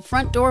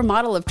farm-to-front-door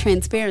model of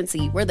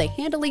transparency where they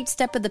handle each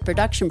step of the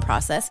production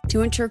process to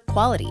ensure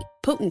quality,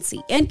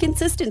 potency, and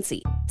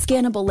consistency.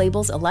 Scannable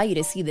labels allow you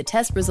to see the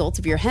test results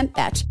of your hemp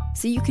batch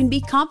so you can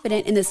be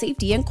confident in the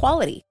safety and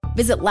quality.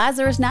 Visit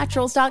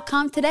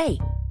LazarusNaturals.com today.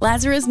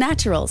 Lazarus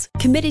Naturals,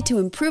 committed to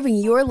improving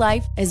your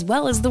life as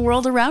well as the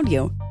world around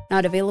you.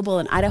 Not available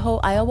in Idaho,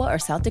 Iowa, or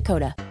South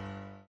Dakota.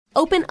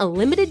 Open a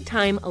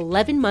limited-time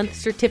 11-month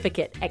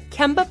certificate at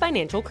Kemba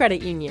Financial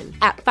Credit Union.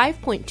 At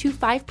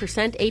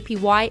 5.25%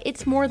 APY,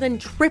 it's more than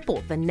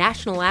triple the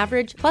national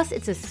average, plus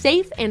it's a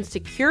safe and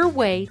secure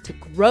way to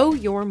grow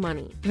your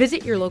money.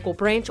 Visit your local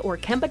branch or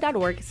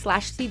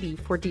kemba.org/cb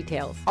for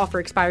details.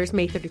 Offer expires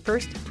May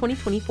 31st,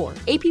 2024.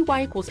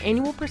 APY equals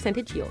annual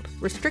percentage yield.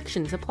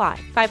 Restrictions apply.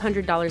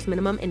 $500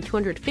 minimum and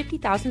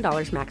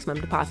 $250,000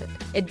 maximum deposit.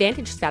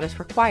 Advantage status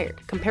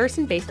required.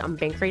 Comparison based on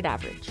bank rate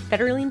average.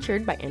 Federally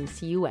insured by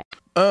NCUA.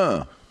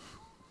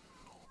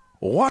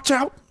 Watch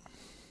out.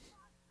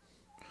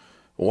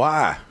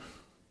 Why?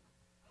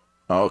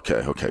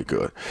 Okay,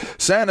 good.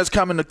 Santa's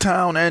coming to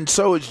town, and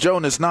so is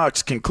Jonas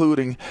Knox,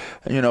 concluding,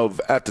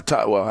 at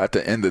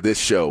the end of this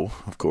show,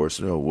 of course,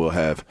 we'll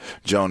have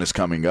Jonas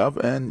coming up,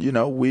 and,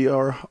 we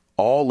are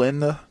all in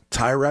the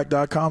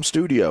TireRack.com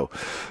studio.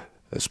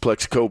 That's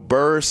Plexico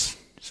Burress.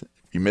 If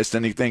you missed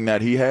anything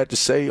that he had to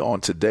say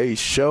on today's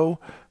show,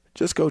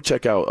 just go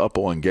check out Up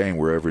On Game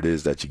wherever it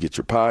is that you get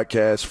your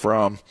podcast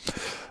from.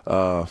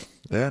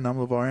 And I'm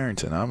LeVar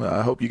Arrington.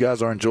 I hope you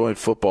guys are enjoying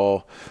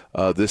football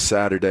this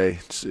Saturday.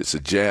 It's a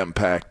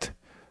jam-packed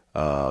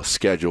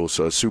schedule,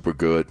 so it's super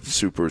good,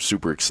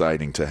 super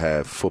exciting to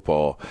have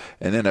football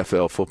and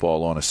NFL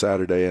football on a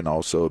Saturday and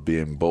also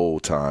being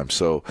bowl time.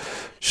 So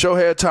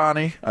Shohei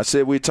Ohtani, I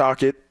said we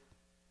talk it.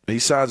 He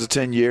signs a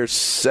 10-year,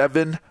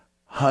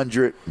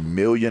 $700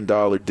 million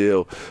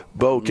deal.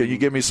 Bo, can you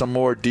give me some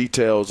more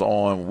details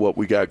on what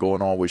we got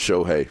going on with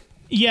Shohei?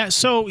 Yeah,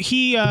 so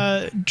he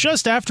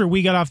just after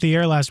we got off the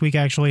air last week,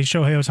 actually,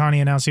 Shohei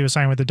Ohtani announced he was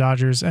signing with the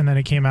Dodgers, and then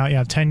it came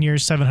out, 10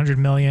 years, $700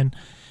 million.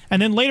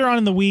 And then later on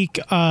in the week,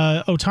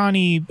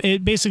 Ohtani,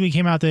 it basically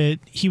came out that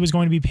he was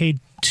going to be paid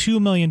 $2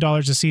 million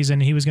a season.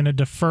 He was going to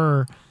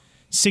defer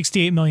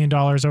 $68 million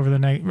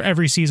over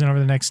every season over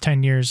the next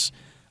 10 years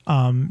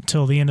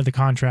till the end of the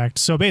contract.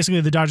 So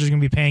basically, the Dodgers are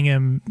going to be paying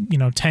him,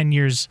 10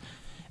 years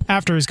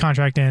after his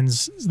contract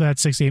ends.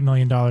 That's $68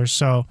 million.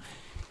 So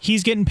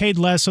he's getting paid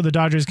less, so the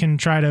Dodgers can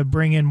try to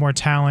bring in more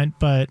talent.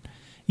 But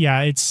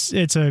yeah, it's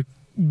a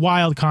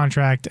wild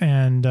contract,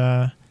 and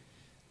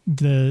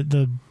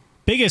the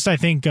biggest, I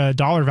think,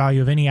 dollar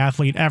value of any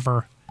athlete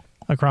ever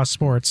across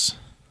sports.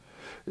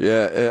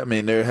 Yeah, I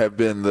mean, there have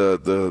been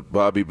the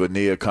Bobby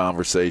Bonilla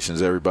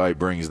conversations. Everybody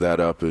brings that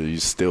up.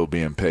 He's still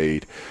being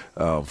paid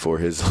for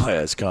his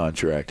last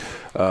contract.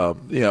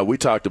 We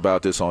talked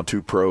about this on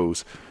Two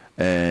Pros,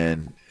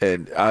 and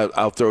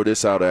I'll throw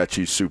this out at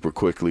you super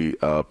quickly,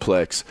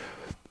 Plex.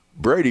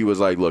 Brady was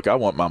like, look, I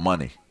want my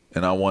money,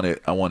 and I want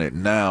it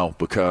now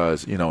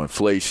because,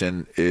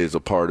 inflation is a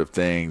part of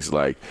things.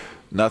 Like,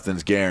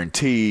 nothing's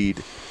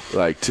guaranteed.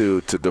 Like,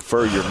 to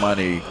defer your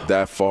money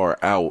that far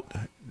out,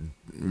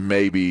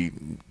 maybe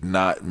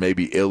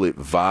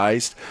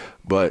ill-advised.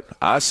 But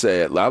I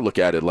look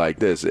at it like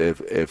this: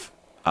 if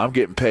I'm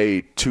getting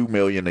paid $2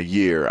 million a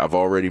year, I've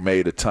already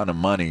made a ton of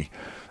money,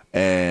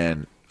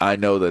 and I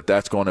know that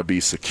that's going to be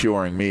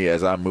securing me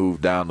as I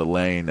move down the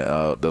line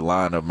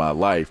of my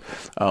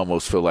life. I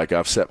almost feel like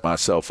I've set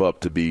myself up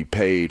to be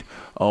paid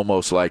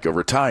almost like a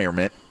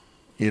retirement,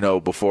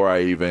 before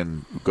I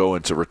even go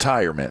into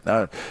retirement.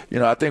 I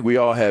think we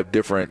all have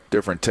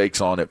different takes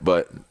on it,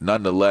 but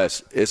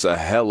nonetheless, it's a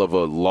hell of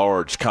a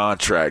large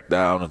contract.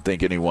 I don't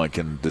think anyone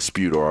can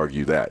dispute or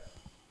argue that.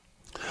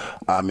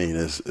 I mean,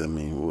 he's a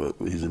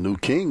new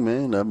king,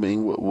 man. I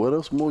mean, what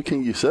else more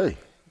can you say?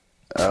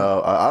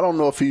 I don't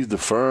know if he's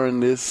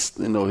deferring this,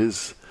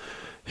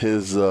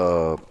 his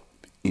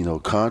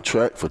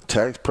contract for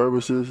tax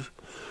purposes,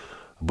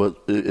 but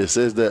it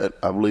says that,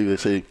 I believe they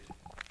say,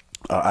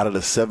 out of the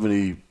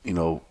 $70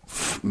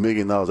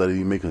 million that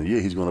he's making a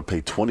year, he's going to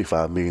pay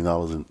 $25 million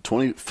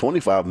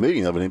 $25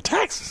 million of it in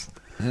taxes,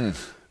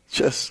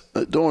 just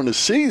during the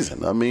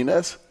season. I mean,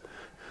 that's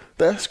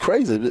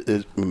crazy.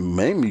 It's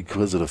mainly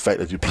because of the fact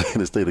that you play in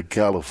the state of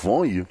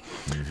California.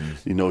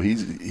 Mm-hmm.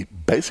 He's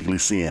basically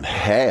seeing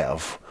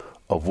half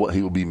of what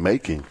he will be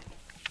making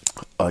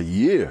a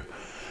year.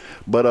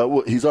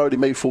 But he's already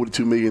made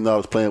 $42 million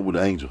playing with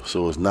the Angels,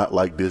 so it's not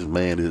like this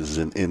man is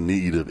in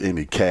need of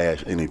any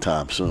cash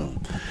anytime soon.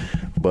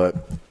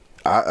 But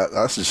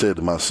I should say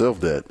to myself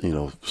that,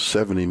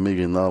 $70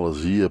 million a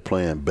year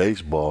playing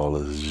baseball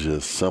is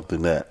just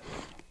something that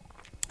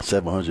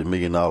 $700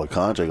 million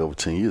contract over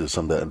 10 years is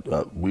something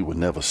that we would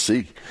never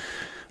see.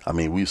 I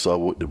mean, we saw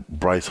what the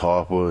Bryce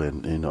Harper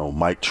and,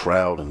 Mike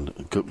Trout and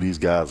these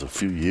guys a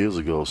few years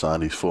ago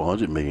signed these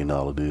 $400 million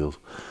deals.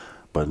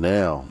 But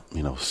now,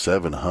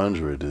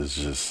 700 is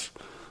just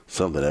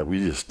something that we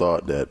just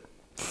thought that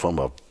from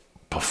a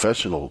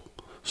professional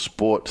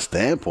sport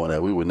standpoint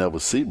that we would never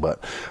see.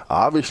 But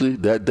obviously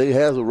that day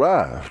has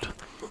arrived.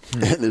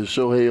 And it's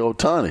Shohei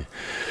Ohtani.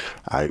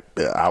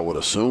 I would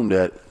assume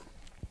that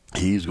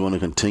he's going to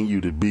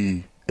continue to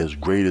be as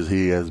great as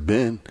he has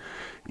been.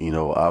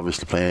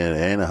 Obviously playing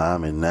at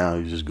Anaheim, and now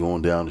he's just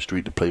going down the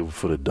street to play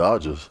for the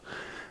Dodgers.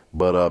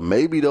 But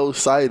maybe those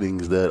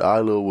sightings that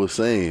Ilo was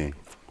saying,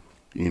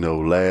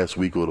 last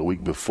week or the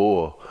week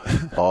before,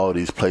 all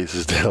these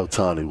places that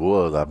Ohtani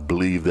was, I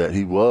believe that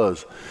he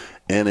was,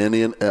 in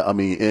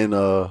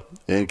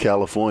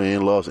California,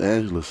 in Los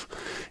Angeles,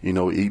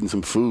 eating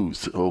some food.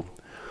 So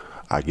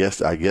I guess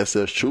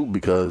that's true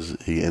because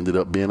he ended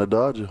up being a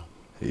Dodger.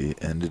 He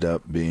ended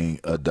up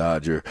being a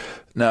Dodger.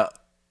 Now,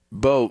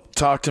 Bo,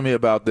 talk to me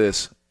about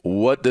this.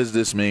 What does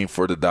this mean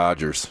for the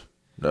Dodgers,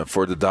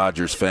 for the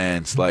Dodgers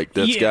fans? Like,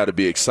 that's got to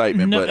be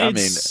excitement. But, I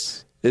mean,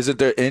 isn't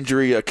there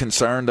injury a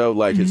concern, though,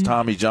 like his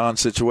Tommy John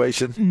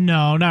situation?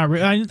 No, not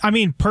really. I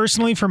mean,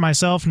 personally, for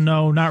myself,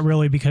 no, not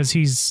really, because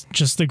he's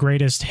just the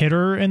greatest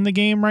hitter in the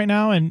game right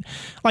now. And,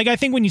 I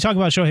think when you talk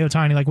about Shohei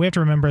Ohtani, we have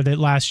to remember that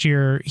last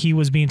year he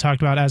was being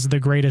talked about as the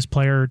greatest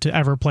player to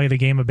ever play the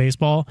game of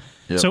baseball.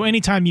 Yep. So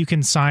anytime you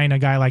can sign a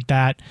guy like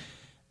that,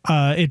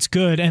 it's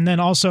good. And then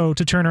also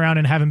to turn around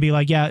and have him be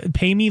like, yeah,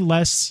 pay me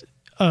less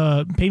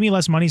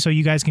money so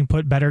you guys can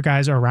put better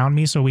guys around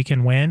me so we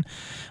can win.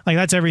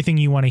 That's everything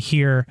you want to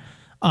hear.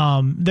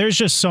 There's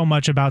just so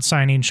much about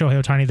signing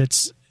Shohei Ohtani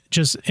that's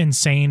just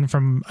insane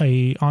from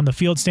a on the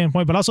field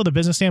standpoint, but also the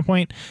business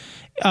standpoint.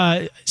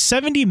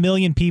 70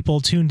 million people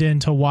tuned in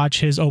to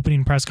watch his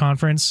opening press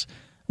conference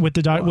with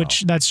the Dodgers,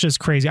 which that's just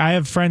crazy. I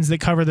have friends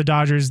that cover the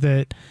Dodgers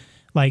that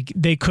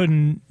they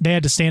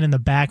had to stand in the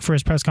back for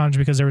his press conference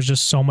because there was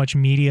just so much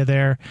media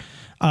there.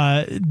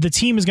 The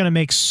team is going to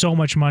make so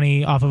much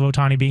money off of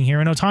Ohtani being here,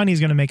 and Ohtani is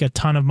going to make a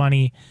ton of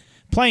money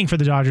playing for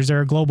the Dodgers.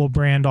 They're a global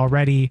brand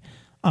already.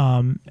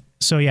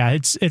 So yeah,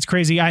 it's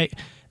crazy.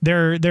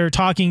 They're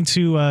talking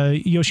to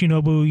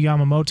Yoshinobu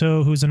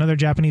Yamamoto, who's another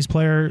Japanese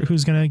player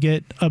who's going to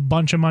get a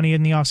bunch of money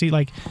in the offseason.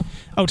 Like,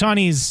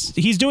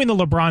 he's doing the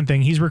LeBron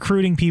thing. He's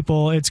recruiting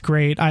people. It's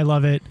great. I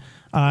love it.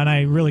 And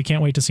I really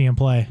can't wait to see him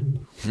play.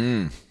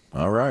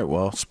 All right.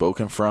 Well,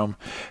 spoken from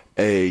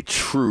a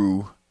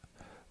true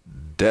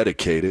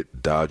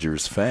dedicated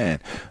Dodgers fan.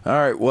 All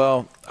right.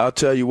 Well, I'll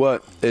tell you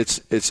what.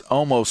 It's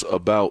almost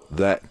about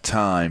that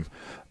time.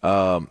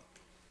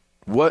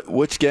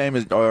 Which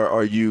game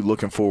are you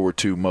looking forward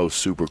to most?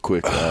 Super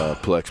quick,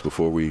 Plex,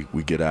 before we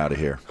get out of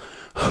here.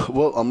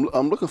 Well,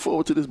 I'm looking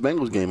forward to this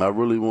Bengals game. I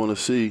really want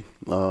to see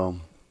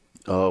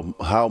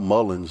how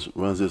Mullins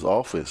runs this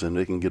offense, and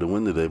they can get a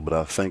win today. But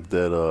I think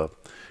that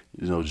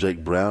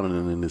Jake Brown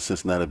and the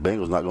Cincinnati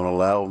Bengals not going to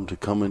allow them to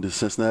come into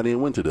Cincinnati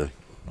and win today.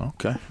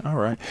 Okay, all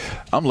right.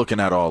 I'm looking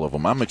at all of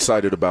them. I'm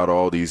excited about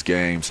all these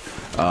games.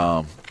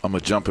 I'm going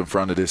to jump in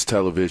front of this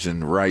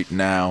television right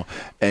now.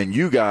 And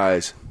you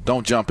guys,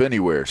 don't jump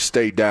anywhere.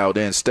 Stay dialed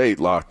in. Stay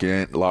locked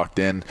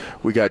in.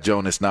 We got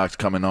Jonas Knox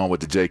coming on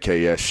with the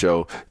JKS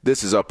show.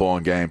 This is Up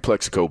On Game.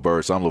 Plexico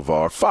Burst. I'm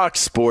LeVar.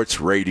 Fox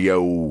Sports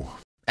Radio.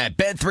 At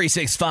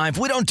Bet365,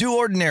 we don't do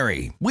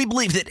ordinary. We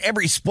believe that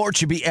every sport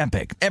should be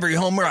epic. Every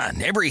home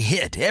run, every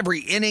hit,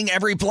 every inning,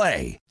 every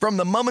play. From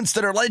the moments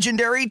that are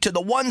legendary to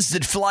the ones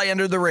that fly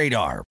under the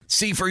radar.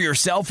 See for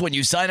yourself when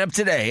you sign up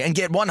today and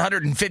get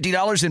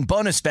 $150 in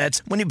bonus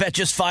bets when you bet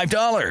just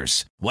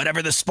 $5.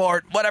 Whatever the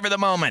sport, whatever the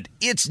moment,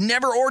 it's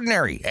never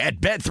ordinary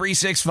at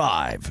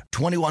Bet365.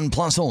 21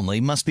 plus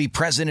only. Must be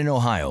present in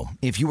Ohio.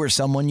 If you or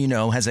someone you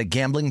know has a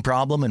gambling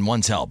problem and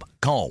wants help,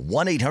 call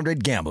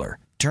 1-800-GAMBLER.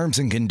 Terms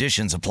and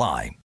conditions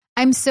apply.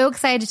 I'm so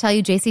excited to tell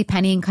you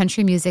JCPenney and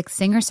country music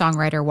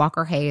singer-songwriter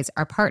Walker Hayes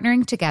are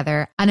partnering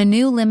together on a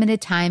new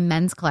limited-time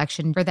men's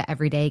collection for the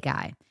everyday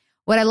guy.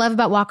 What I love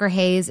about Walker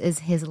Hayes is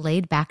his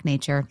laid-back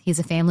nature. He's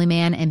a family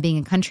man, and being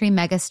a country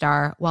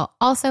megastar while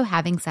also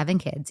having 7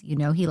 kids, you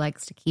know he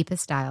likes to keep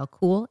his style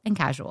cool and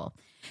casual.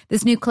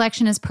 This new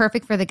collection is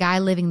perfect for the guy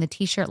living the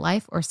t-shirt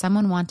life or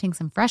someone wanting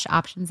some fresh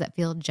options that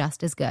feel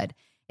just as good.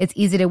 It's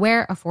easy to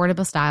wear,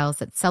 affordable styles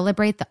that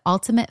celebrate the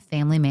ultimate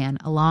family man,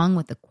 along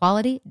with the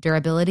quality,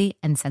 durability,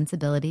 and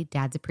sensibility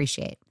dads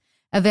appreciate.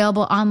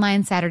 Available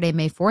online Saturday,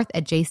 May 4th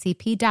at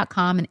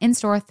jcp.com and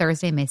in-store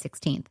Thursday, May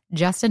 16th.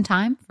 Just in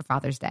time for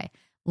Father's Day.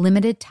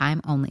 Limited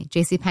time only.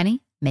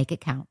 JCPenney, make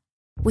it count.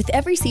 With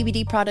every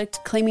CBD product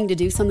claiming to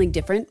do something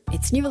different,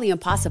 it's nearly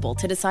impossible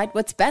to decide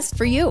what's best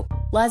for you.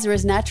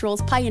 Lazarus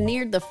Naturals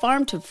pioneered the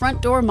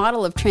farm-to-front-door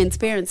model of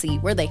transparency,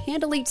 where they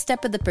handle each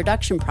step of the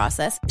production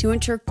process to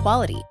ensure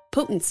quality,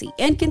 potency,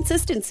 and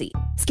consistency.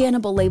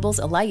 Scannable labels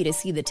allow you to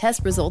see the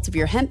test results of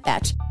your hemp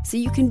batch, so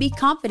you can be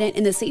confident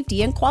in the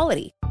safety and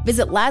quality.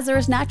 Visit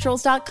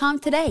LazarusNaturals.com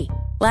today.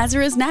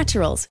 Lazarus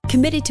Naturals,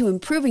 committed to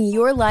improving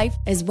your life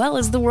as well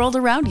as the world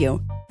around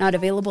you. Not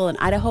available in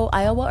Idaho,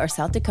 Iowa, or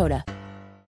South Dakota.